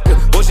na claque,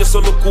 hoje é só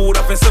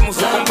loucura, vencemos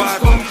o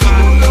combate.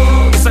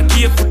 Isso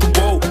aqui é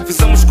futebol,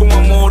 fizemos com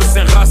amor,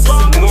 sem raça,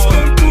 sem cor.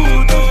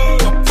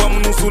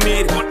 Vamos nos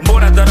unir,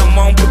 bora dar a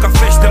mão porque a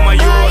festa é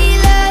maior.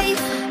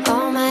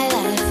 All my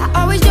life, I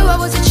always knew I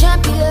was a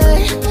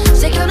champion.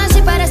 Sei que eu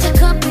nasci para ser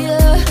campeã.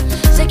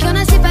 Sei que eu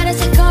nasci para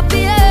ser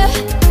campeã.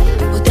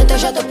 Por dentro eu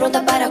já tô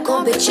pronta para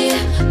competir.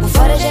 Por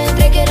fora já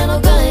entrei querendo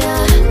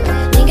ganhar.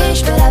 Ninguém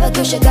esperava que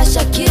eu chegasse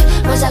aqui,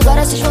 mas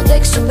agora vocês vão ter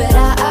que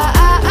superar.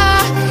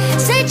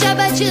 Sente a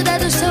batida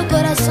do seu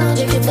coração.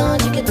 Digidom,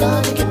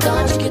 digidom,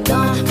 digidom,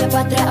 digidom. Minha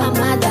pátria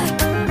amada,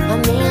 a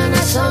minha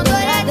nação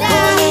dourada.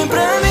 Olhem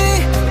pra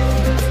mim,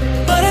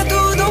 para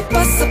tudo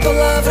passa a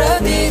palavra.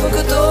 Digo que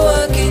eu tô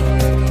aqui,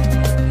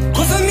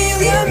 com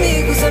família e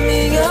amigos à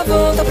minha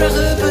volta pra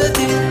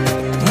repetir.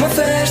 Uma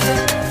festa,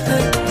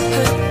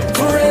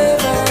 forever.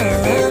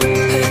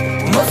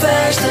 Uma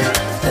festa,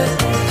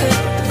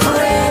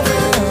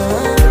 forever.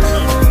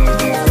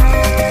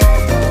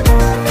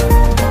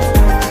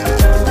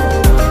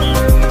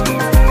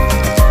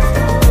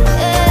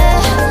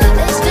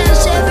 Let's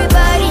dance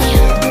everybody.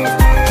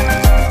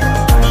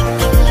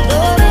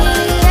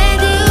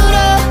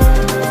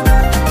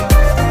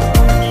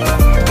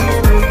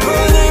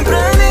 Olhem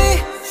pra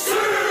mim,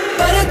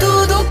 para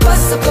tudo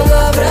passa essa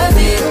palavra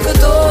digo que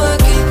estou